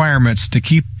requirements to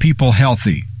keep people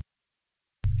healthy.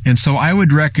 And so I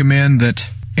would recommend that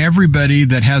everybody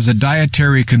that has a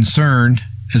dietary concern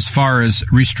as far as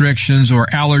restrictions or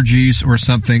allergies or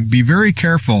something, be very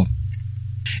careful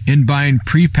in buying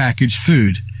prepackaged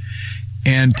food.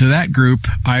 And to that group,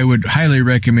 I would highly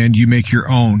recommend you make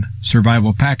your own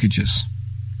survival packages.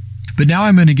 But now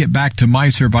I'm going to get back to my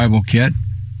survival kit.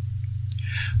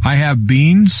 I have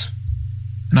beans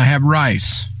and I have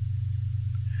rice.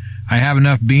 I have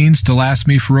enough beans to last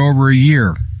me for over a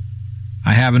year.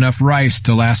 I have enough rice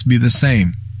to last me the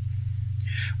same.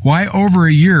 Why over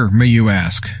a year, may you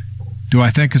ask? Do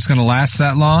I think it's going to last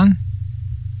that long?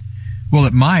 Well,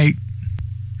 it might.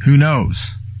 Who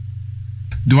knows?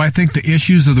 Do I think the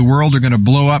issues of the world are going to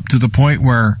blow up to the point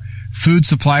where food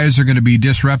supplies are going to be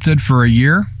disrupted for a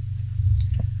year?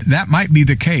 That might be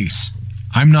the case.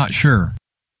 I'm not sure.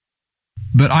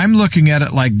 But I'm looking at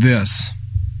it like this.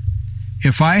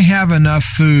 If I have enough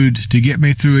food to get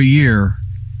me through a year,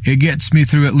 it gets me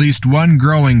through at least one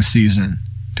growing season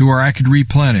to where I could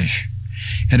replenish.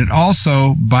 And it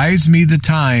also buys me the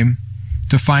time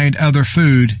to find other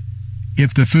food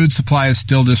if the food supply is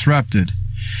still disrupted.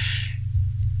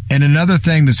 And another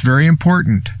thing that's very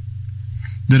important,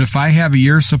 that if I have a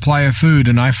year's supply of food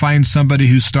and I find somebody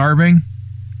who's starving,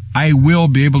 I will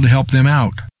be able to help them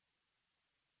out.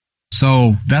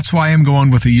 So that's why I'm going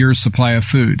with a year's supply of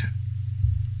food.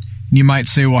 You might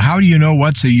say, well, how do you know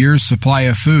what's a year's supply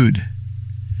of food?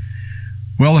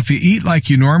 Well, if you eat like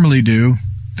you normally do,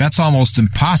 that's almost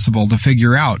impossible to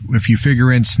figure out if you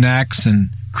figure in snacks and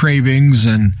cravings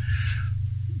and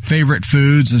favorite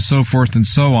foods and so forth and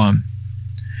so on.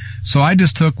 So I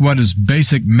just took what is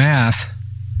basic math,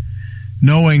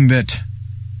 knowing that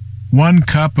 1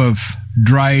 cup of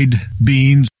dried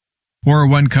beans or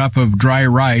 1 cup of dry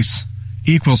rice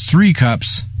equals 3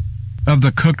 cups of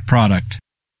the cooked product.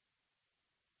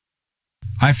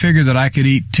 I figured that I could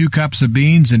eat 2 cups of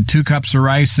beans and 2 cups of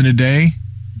rice in a day.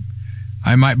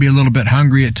 I might be a little bit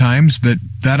hungry at times, but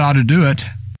that ought to do it.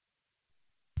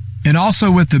 And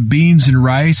also with the beans and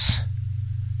rice,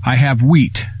 I have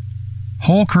wheat,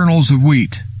 whole kernels of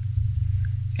wheat.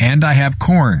 And I have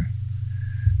corn,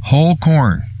 whole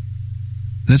corn,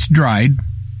 that's dried.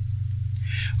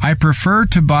 I prefer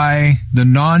to buy the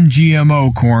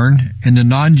non-GMO corn and the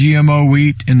non-GMO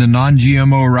wheat and the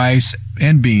non-GMO rice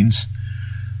and beans,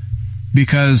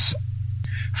 because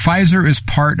Pfizer is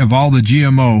part of all the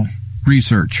GMO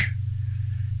research,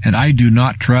 and I do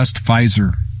not trust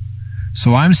Pfizer.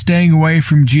 So I'm staying away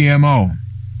from GMO.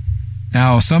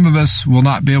 Now, some of us will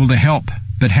not be able to help,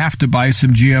 but have to buy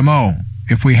some GMO.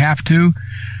 If we have to,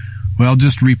 well,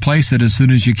 just replace it as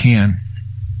soon as you can.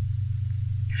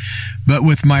 But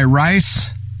with my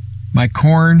rice, my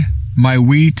corn, my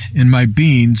wheat, and my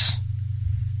beans,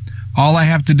 all I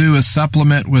have to do is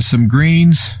supplement with some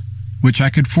greens, which I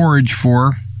could forage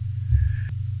for,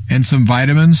 and some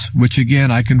vitamins, which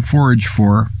again I can forage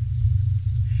for,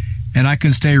 and I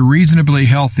can stay reasonably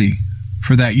healthy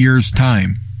for that year's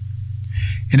time.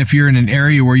 And if you're in an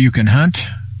area where you can hunt,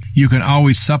 you can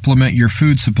always supplement your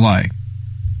food supply.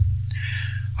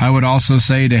 I would also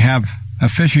say to have a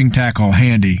fishing tackle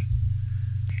handy.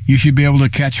 You should be able to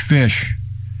catch fish.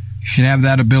 You should have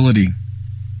that ability.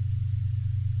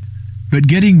 But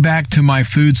getting back to my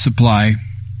food supply,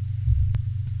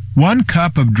 1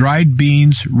 cup of dried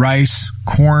beans, rice,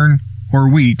 corn, or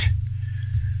wheat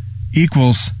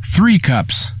equals 3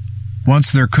 cups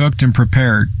once they're cooked and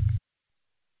prepared.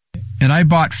 And I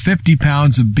bought 50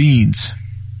 pounds of beans.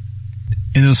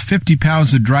 And those 50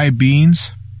 pounds of dried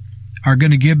beans are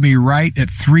going to give me right at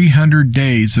 300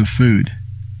 days of food.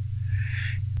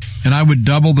 And I would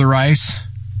double the rice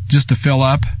just to fill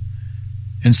up,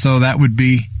 and so that would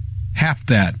be half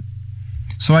that.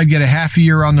 So I'd get a half a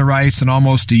year on the rice and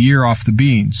almost a year off the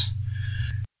beans.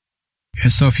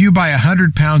 And so if you buy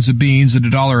 100 pounds of beans at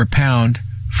 $1 a pound,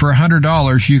 for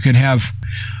 $100 you can have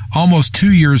almost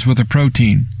 2 years worth of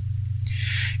protein.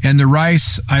 And the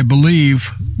rice, I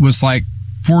believe, was like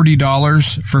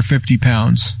 $40 for 50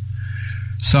 pounds.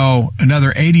 So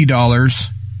another $80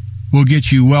 will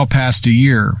get you well past a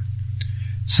year.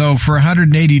 So for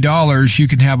 $180, you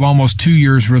can have almost 2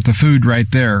 years worth of food right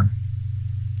there.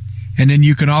 And then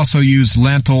you can also use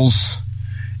lentils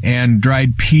and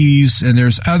dried peas, and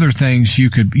there's other things you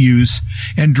could use,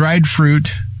 and dried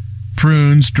fruit,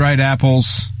 prunes, dried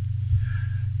apples.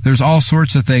 There's all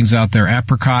sorts of things out there,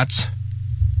 apricots.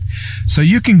 So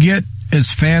you can get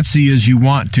as fancy as you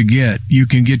want to get. You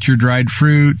can get your dried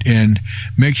fruit and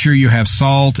make sure you have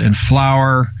salt and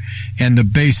flour and the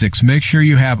basics. Make sure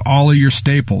you have all of your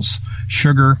staples,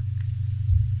 sugar,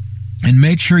 and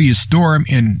make sure you store them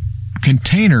in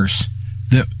containers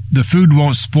that the food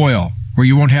won't spoil, where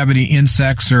you won't have any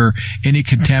insects or any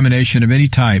contamination of any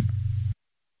type.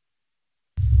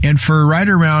 And for right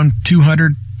around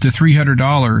 $200 to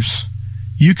 $300,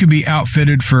 you can be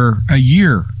outfitted for a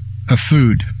year of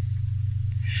food.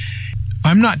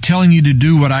 I'm not telling you to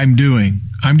do what I'm doing.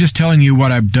 I'm just telling you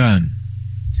what I've done.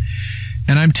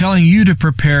 And I'm telling you to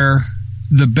prepare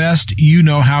the best you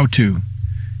know how to.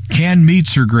 Canned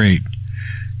meats are great.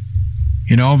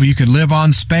 You know, you could live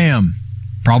on Spam.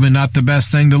 Probably not the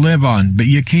best thing to live on, but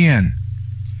you can.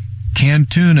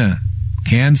 Canned tuna,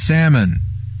 canned salmon,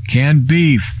 canned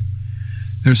beef.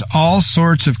 There's all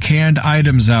sorts of canned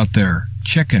items out there.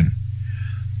 Chicken.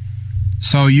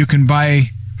 So you can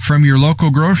buy from your local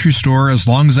grocery store, as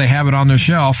long as they have it on their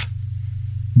shelf.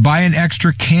 Buy an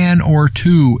extra can or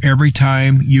 2 every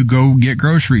time you go get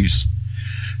groceries.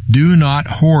 Do not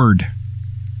hoard.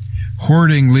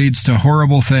 Hoarding leads to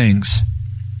horrible things.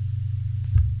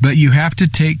 But you have to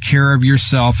take care of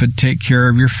yourself and take care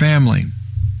of your family.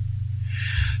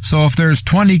 So if there's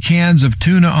 20 cans of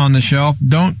tuna on the shelf,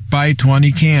 don't buy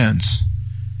 20 cans.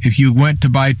 If you went to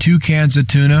buy 2 cans of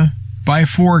tuna, buy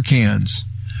 4 cans.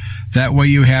 That way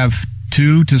you have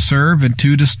 2 to serve and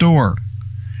 2 to store.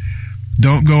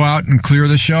 Don't go out and clear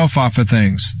the shelf off of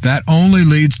things. That only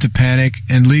leads to panic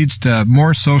and leads to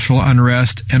more social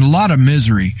unrest and a lot of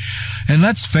misery. And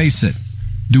let's face it,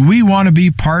 do we want to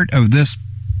be part of this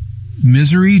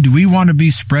misery? Do we want to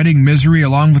be spreading misery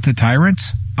along with the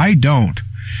tyrants? I don't.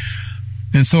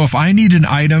 And so if I need an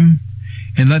item,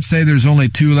 and let's say there's only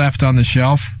 2 left on the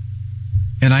shelf,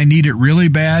 and I need it really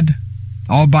bad,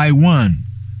 I'll buy 1.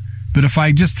 But if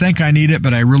I just think I need it,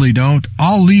 but I really don't,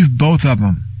 I'll leave both of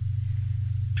them.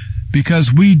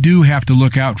 Because we do have to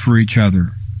look out for each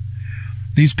other.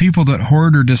 These people that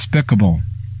hoard are despicable.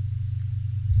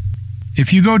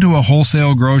 If you go to a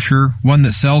wholesale grocer, one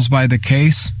that sells by the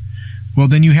case, well,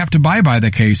 then you have to buy by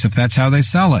the case if that's how they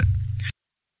sell it.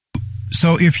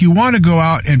 So if you want to go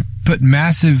out and put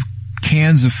massive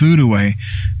cans of food away,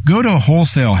 go to a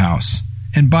wholesale house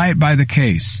and buy it by the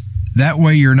case. That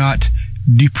way you're not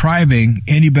depriving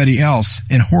anybody else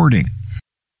and hoarding.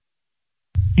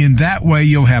 In that way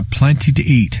you'll have plenty to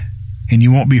eat and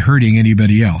you won't be hurting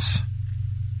anybody else.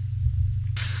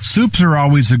 Soups are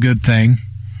always a good thing,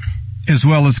 as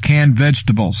well as canned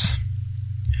vegetables.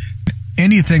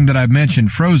 Anything that I've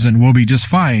mentioned frozen will be just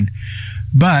fine,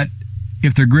 but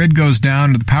if the grid goes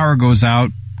down or the power goes out,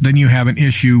 then you have an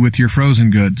issue with your frozen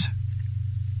goods.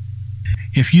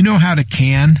 If you know how to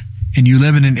can and you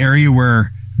live in an area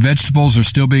where vegetables are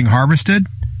still being harvested,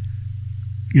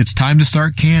 it's time to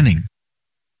start canning.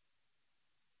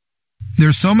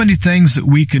 There's so many things that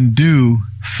we can do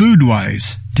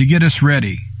food-wise to get us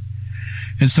ready.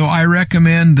 And so I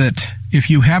recommend that if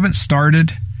you haven't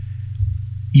started,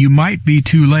 you might be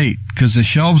too late because the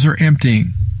shelves are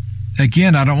emptying.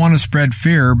 Again, I don't want to spread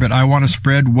fear, but I want to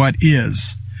spread what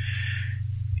is.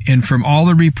 And from all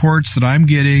the reports that I'm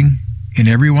getting and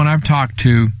everyone I've talked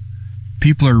to,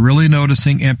 people are really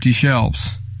noticing empty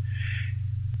shelves.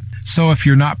 So if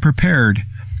you're not prepared,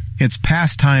 it's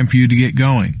past time for you to get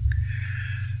going.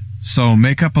 So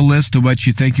make up a list of what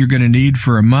you think you're going to need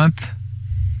for a month,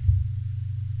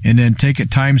 and then take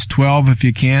it times 12 if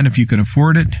you can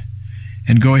afford it,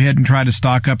 and go ahead and try to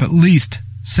stock up at least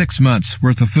 6 months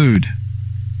worth of food.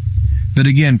 But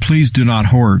again, please do not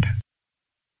hoard.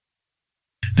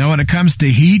 Now, when it comes to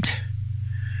heat,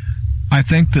 I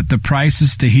think that the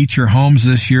prices to heat your homes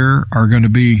this year are going to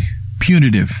be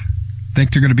punitive. I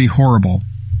think they're going to be horrible.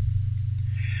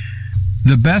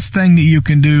 The best thing that you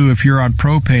can do if you're on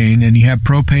propane and you have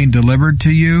propane delivered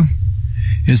to you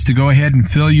is to go ahead and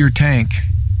fill your tank.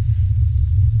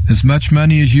 As much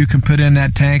money as you can put in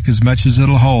that tank, as much as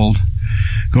it'll hold.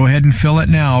 Go ahead and fill it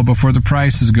now before the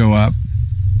prices go up.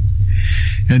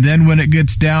 And then when it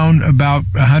gets down about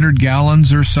 100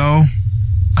 gallons or so,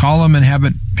 call them and have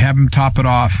them top it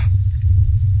off.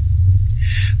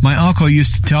 My uncle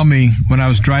used to tell me when I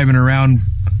was driving around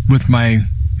with my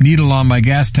needle on my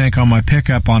gas tank on my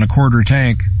pickup on a quarter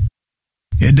tank,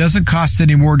 it doesn't cost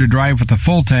any more to drive with a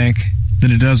full tank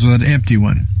than it does with an empty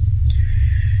one.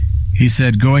 He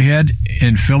said, go ahead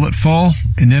and fill it full,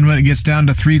 and then when it gets down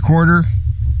to 3/4,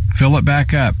 fill it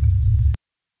back up.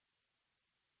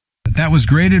 That was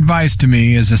great advice to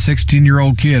me as a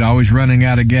 16-year-old kid always running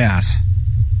out of gas.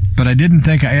 But I didn't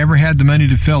think I ever had the money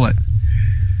to fill it.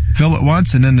 Fill it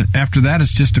once, and then after that,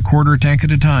 it's just a quarter tank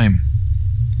at a time.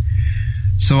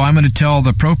 So I'm going to tell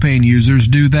the propane users,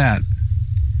 do that.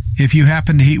 If you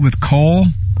happen to heat with coal,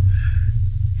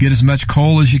 get as much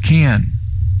coal as you can.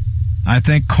 I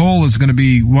think coal is going to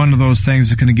be one of those things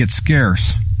that's going to get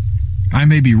scarce. I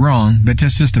may be wrong, but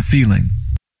that's just a feeling.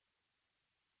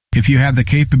 If you have the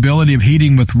capability of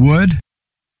heating with wood,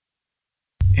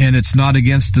 and it's not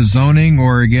against the zoning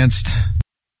or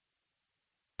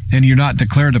and you're not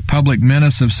declared a public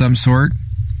menace of some sort,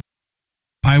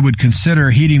 I would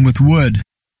consider heating with wood.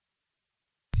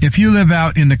 If you live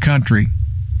out in the country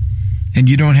and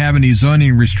you don't have any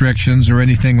zoning restrictions or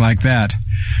anything like that,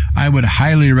 I would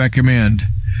highly recommend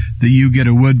that you get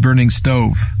a wood-burning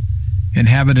stove and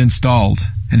have it installed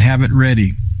and have it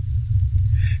ready.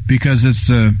 Because it's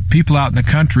the people out in the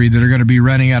country that are going to be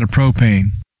running out of propane.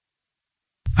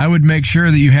 I would make sure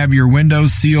that you have your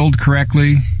windows sealed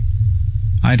correctly.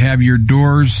 I'd have your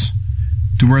doors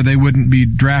to where they wouldn't be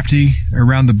drafty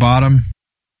around the bottom.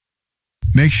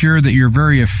 Make sure that you're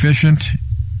very efficient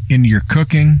in your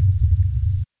cooking.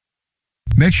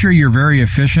 Make sure you're very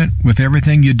efficient with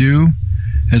everything you do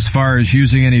as far as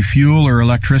using any fuel or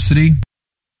electricity.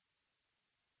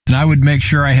 And I would make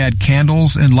sure I had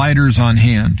candles and lighters on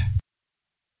hand.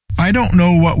 I don't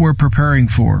know what we're preparing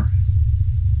for.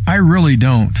 I really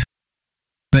don't.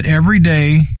 But every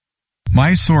day,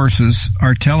 my sources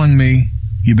are telling me,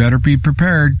 you better be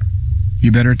prepared.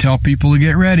 You better tell people to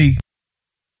get ready.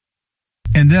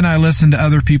 And then I listen to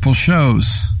other people's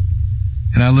shows,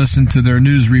 and I listen to their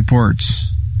news reports.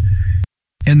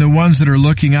 And the ones that are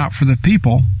looking out for the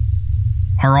people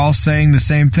are all saying the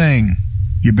same thing.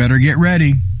 You better get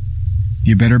ready.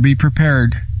 You better be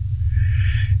prepared.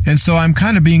 And so I'm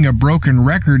kind of being a broken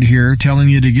record here, telling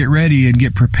you to get ready and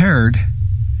get prepared.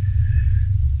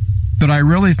 But I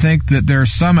really think that there are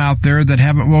some out there that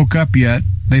haven't woke up yet.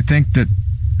 They think that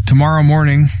tomorrow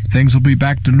morning things will be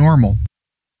back to normal.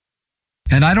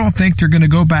 And I don't think they're going to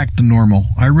go back to normal.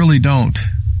 I really don't.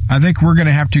 I think we're going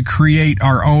to have to create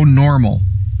our own normal.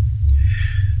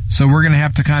 So we're going to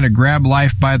have to kind of grab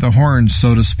life by the horns,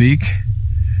 so to speak,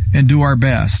 and do our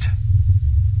best.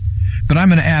 But I'm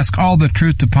going to ask all the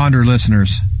Truth to Ponder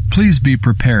listeners, please be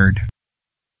prepared.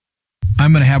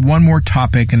 I'm going to have one more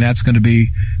topic, and that's going to be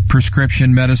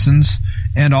prescription medicines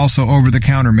and also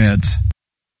over-the-counter meds.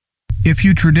 If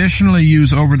you traditionally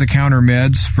use over-the-counter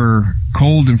meds for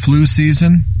cold and flu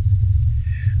season,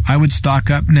 I would stock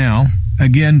up now.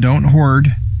 Again, don't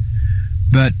hoard,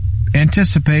 but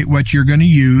anticipate what you're going to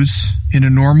use in a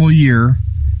normal year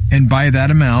and buy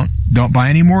that amount. Don't buy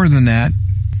any more than that,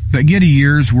 but get a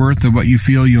year's worth of what you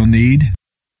feel you'll need.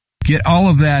 Get all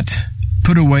of that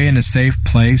put away in a safe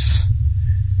place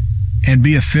and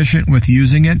be efficient with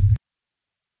using it.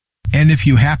 And if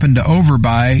you happen to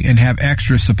overbuy and have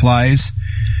extra supplies,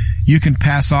 you can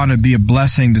pass on and be a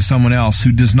blessing to someone else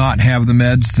who does not have the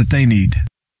meds that they need.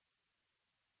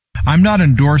 I'm not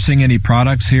endorsing any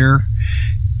products here,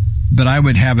 but I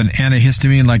would have an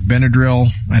antihistamine like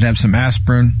Benadryl. I'd have some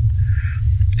aspirin.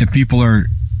 If people are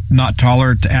not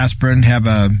tolerant to aspirin, have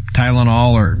a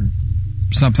Tylenol or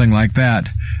something like that,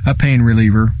 a pain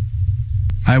reliever.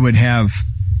 I would have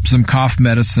some cough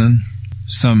medicine,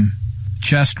 some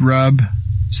chest rub,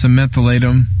 some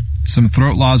mentholatum, some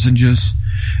throat lozenges.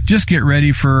 Just get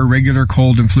ready for a regular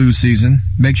cold and flu season.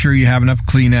 Make sure you have enough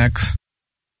Kleenex.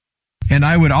 And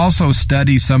I would also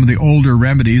study some of the older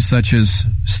remedies, such as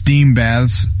steam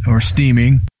baths or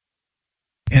steaming.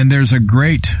 And there's a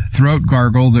great throat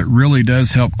gargle that really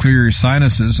does help clear your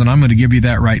sinuses, and I'm going to give you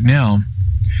that right now.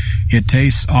 It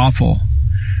tastes awful,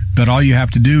 but all you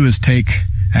have to do is take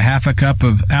a half a cup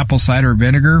of apple cider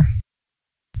vinegar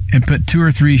and put 2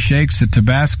 or 3 shakes of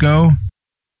Tabasco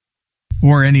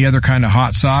or any other kind of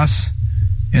hot sauce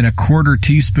and a 1/4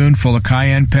 teaspoonful of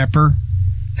cayenne pepper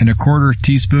and a 1/4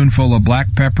 teaspoonful of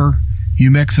black pepper.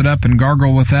 You mix it up and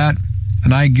gargle with that,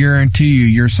 and I guarantee you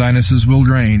your sinuses will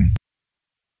drain.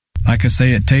 Like I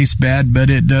say, it tastes bad,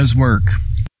 but it does work.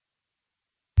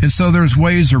 And so there's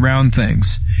ways around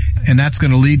things. And that's going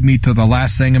to lead me to the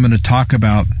last thing I'm going to talk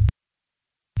about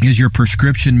is your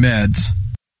prescription meds.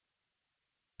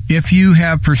 If you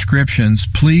have prescriptions,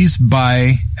 please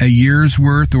buy a year's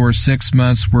worth or 6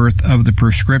 months worth of the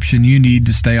prescription you need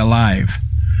to stay alive.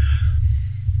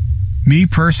 Me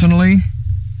personally,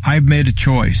 I've made a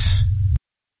choice.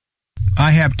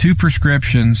 I have 2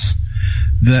 prescriptions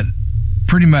that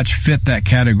pretty much fit that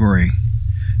category,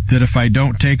 that if I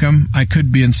don't take them, I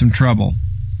could be in some trouble.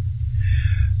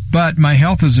 But my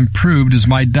health has improved as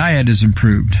my diet has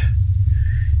improved.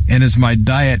 And as my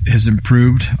diet has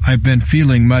improved, I've been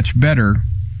feeling much better,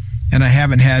 and I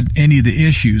haven't had any of the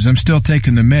issues. I'm still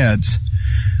taking the meds,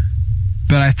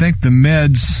 but I think the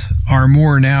meds are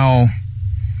more now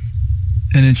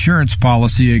an insurance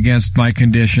policy against my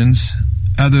conditions,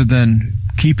 other than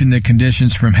keeping the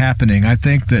conditions from happening. I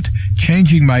think that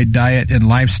changing my diet and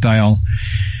lifestyle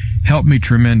helped me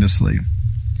tremendously.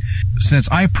 Since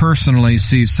I personally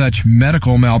see such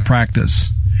medical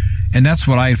malpractice, and that's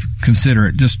what I consider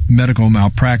it, just medical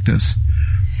malpractice,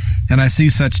 and I see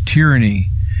such tyranny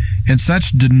and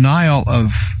such denial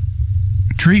of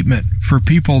treatment for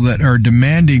people that are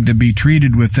demanding to be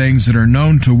treated with things that are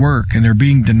known to work, and they're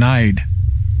being denied.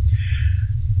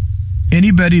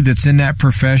 Anybody that's in that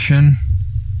profession,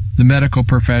 the medical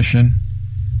profession,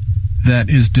 that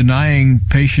is denying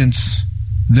patients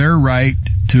their right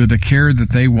to the care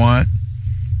that they want,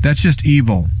 that's just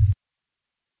evil.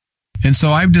 And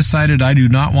so I've decided I do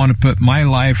not want to put my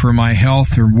life or my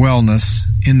health or wellness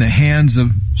in the hands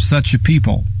of such a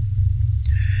people.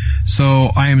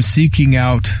 So I am seeking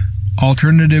out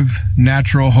alternative,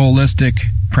 natural, holistic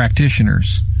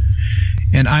practitioners.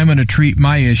 And I'm going to treat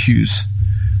my issues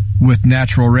with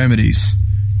natural remedies,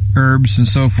 herbs, and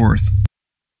so forth.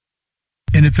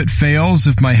 And if it fails,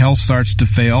 if my health starts to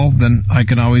fail, then I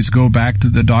can always go back to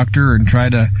the doctor and try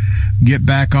to get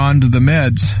back onto the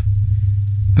meds.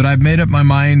 But I've made up my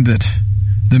mind that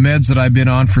the meds that I've been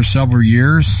on for several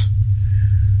years,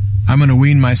 I'm going to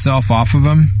wean myself off of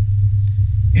them,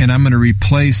 and I'm going to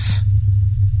replace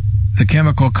the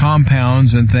chemical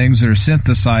compounds and things that are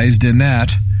synthesized in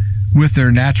that with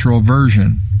their natural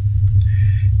version.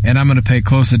 And I'm going to pay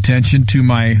close attention to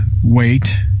my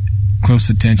weight, close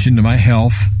attention to my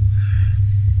health,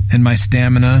 and my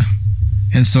stamina,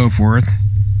 and so forth.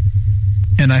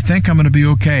 And I think I'm going to be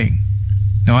okay.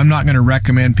 Now, I'm not going to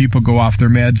recommend people go off their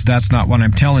meds. That's not what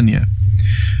I'm telling you.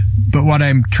 But what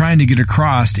I'm trying to get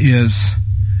across is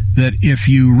that if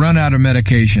you run out of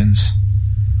medications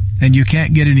and you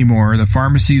can't get any more, the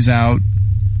pharmacy's out,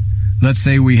 let's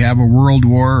say we have a world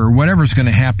war or whatever's going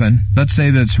to happen, let's say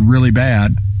that's really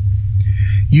bad,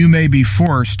 you may be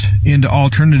forced into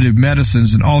alternative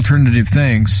medicines and alternative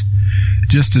things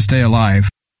just to stay alive.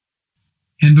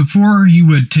 And before you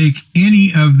would take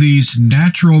any of these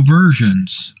natural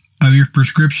versions of your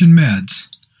prescription meds,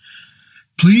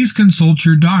 please consult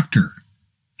your doctor.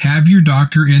 Have your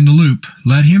doctor in the loop.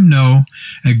 Let him know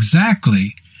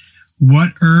exactly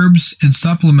what herbs and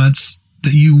supplements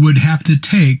that you would have to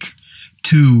take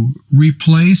to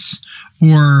replace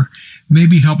or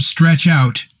maybe help stretch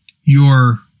out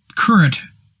your current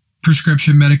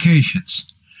prescription medications.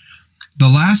 The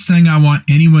last thing I want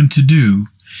anyone to do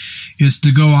is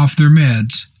to go off their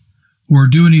meds or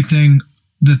do anything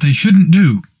that they shouldn't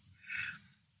do.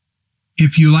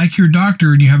 If you like your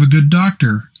doctor and you have a good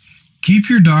doctor, keep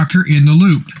your doctor in the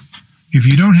loop. If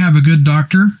you don't have a good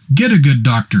doctor, get a good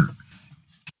doctor.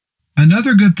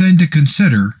 Another good thing to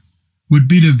consider would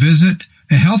be to visit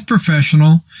a health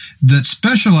professional that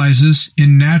specializes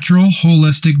in natural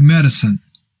holistic medicine.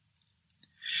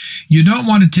 You don't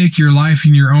want to take your life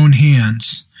in your own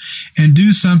hands and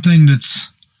do something that's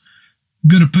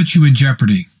going to put you in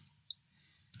jeopardy.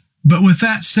 But with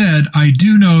that said, I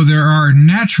do know there are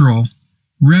natural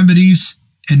remedies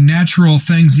and natural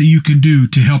things that you can do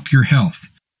to help your health.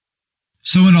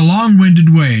 So in a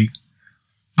long-winded way,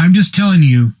 I'm just telling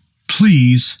you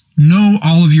please know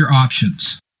all of your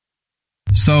options.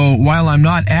 So while I'm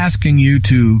not asking you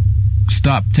to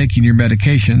stop taking your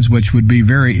medications, which would be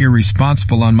very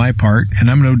irresponsible on my part, and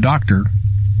I'm no doctor,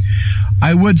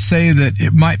 I would say that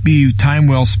it might be time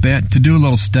well spent to do a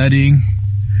little studying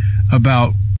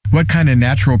about what kind of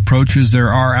natural approaches there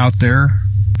are out there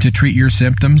to treat your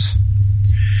symptoms.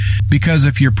 Because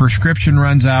if your prescription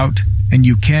runs out and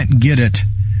you can't get it,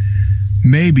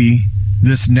 maybe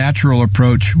this natural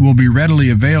approach will be readily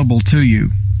available to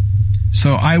you.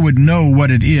 So I would know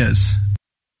what it is.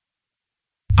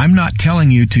 I'm not telling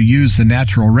you to use the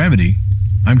natural remedy.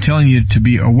 I'm telling you to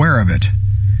be aware of it.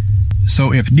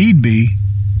 So if need be,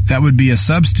 that would be a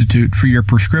substitute for your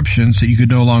prescriptions that you could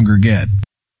no longer get.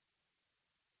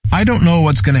 I don't know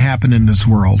what's going to happen in this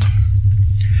world,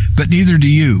 but neither do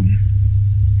you.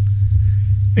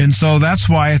 And so that's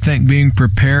why I think being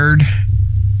prepared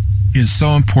is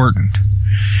so important.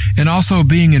 And also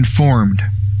being informed.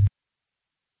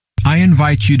 I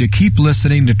invite you to keep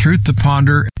listening to Truth to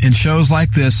Ponder and shows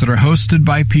like this that are hosted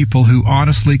by people who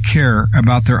honestly care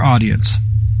about their audience.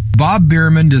 Bob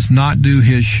Bierman does not do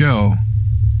his show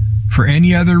for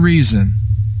any other reason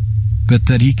but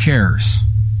that he cares.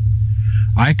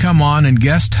 I come on and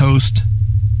guest host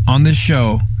on this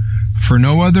show for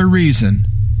no other reason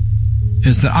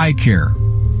is that I care.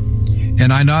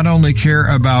 And I not only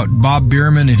care about Bob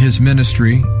Bierman and his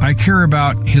ministry, I care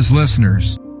about his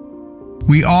listeners.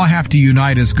 We all have to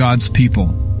unite as God's people.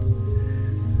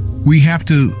 We have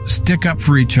to stick up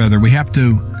for each other. We have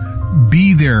to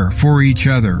be there for each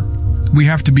other. We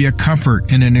have to be a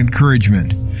comfort and an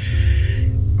encouragement.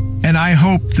 And I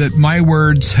hope that my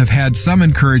words have had some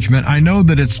encouragement. I know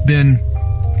that it's been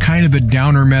kind of a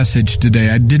downer message today.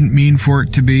 I didn't mean for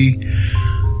it to be.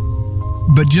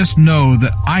 But just know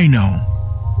that I know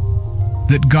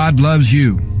that God loves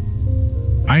you.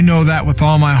 I know that with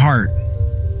all my heart.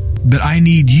 But I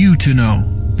need you to know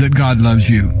that God loves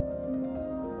you.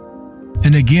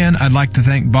 And again, I'd like to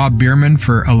thank Bob Bierman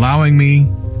for allowing me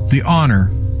the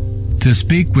honor to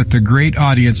speak with the great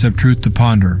audience of Truth to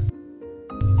Ponder.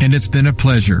 And it's been a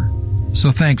pleasure. So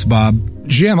thanks, Bob.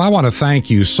 Jim, I want to thank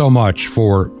you so much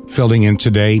for filling in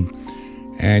today.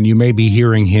 And you may be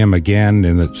hearing him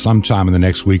again sometime in the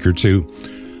next week or two.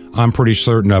 I'm pretty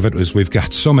certain of it, as we've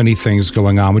got so many things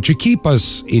going on. Would you keep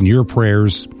us in your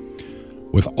prayers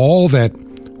with all that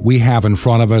we have in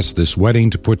front of us, this wedding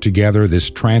to put together,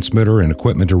 this transmitter and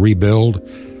equipment to rebuild,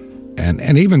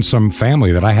 and even some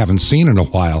family that I haven't seen in a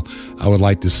while I would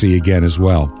like to see again as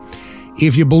well.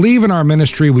 If you believe in our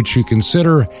ministry, would you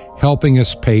consider helping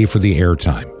us pay for the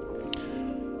airtime?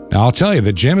 Now, I'll tell you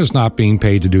that Jim is not being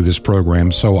paid to do this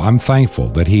program, so I'm thankful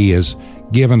that he has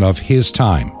given of his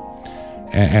time.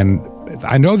 And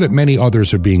I know that many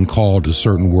others are being called to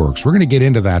certain works. We're going to get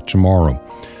into that tomorrow.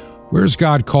 Where's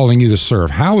God calling you to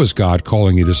serve? How is God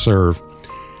calling you to serve?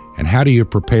 And how do you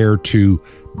prepare to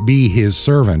be his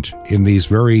servant in these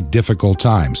very difficult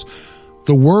times?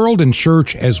 The world and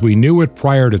church as we knew it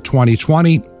prior to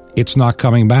 2020, it's not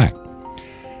coming back.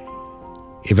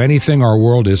 If anything, our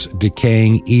world is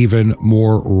decaying even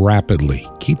more rapidly.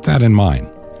 Keep that in mind.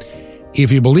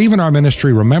 If you believe in our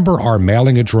ministry, remember our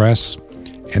mailing address.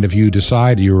 And if you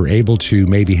decide you're able to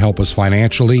maybe help us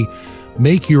financially,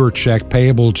 make your check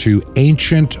payable to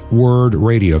Ancient Word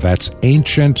Radio. That's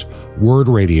Ancient Word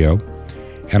Radio.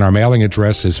 And our mailing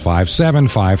address is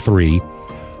 5753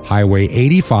 Highway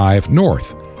 85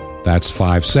 North. That's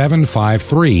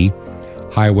 5753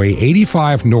 Highway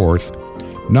 85 North,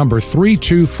 number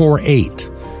 3248.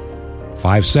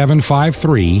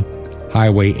 5753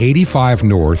 Highway 85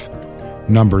 North,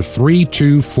 number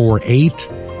 3248.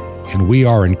 And we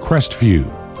are in Crestview,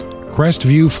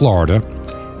 Florida.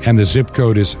 And the zip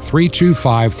code is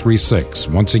 32536.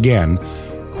 Once again,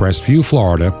 Crestview,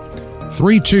 Florida,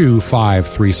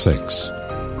 32536.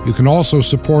 You can also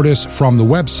support us from the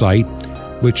website,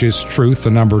 which is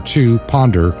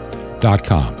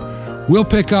truth2ponder.com. We'll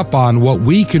pick up on what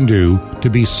we can do to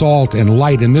be salt and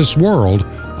light in this world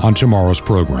on tomorrow's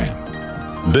program.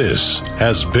 This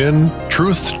has been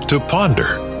Truth to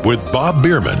Ponder with Bob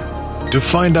Bierman. To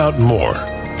find out more,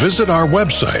 visit our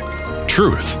website,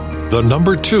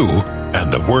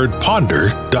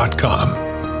 truth2ponder.com.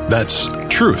 That's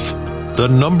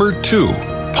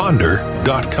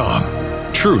truth2ponder.com.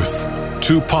 Truth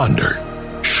to Ponder,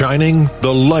 shining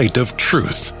the light of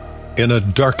truth in a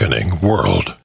darkening world.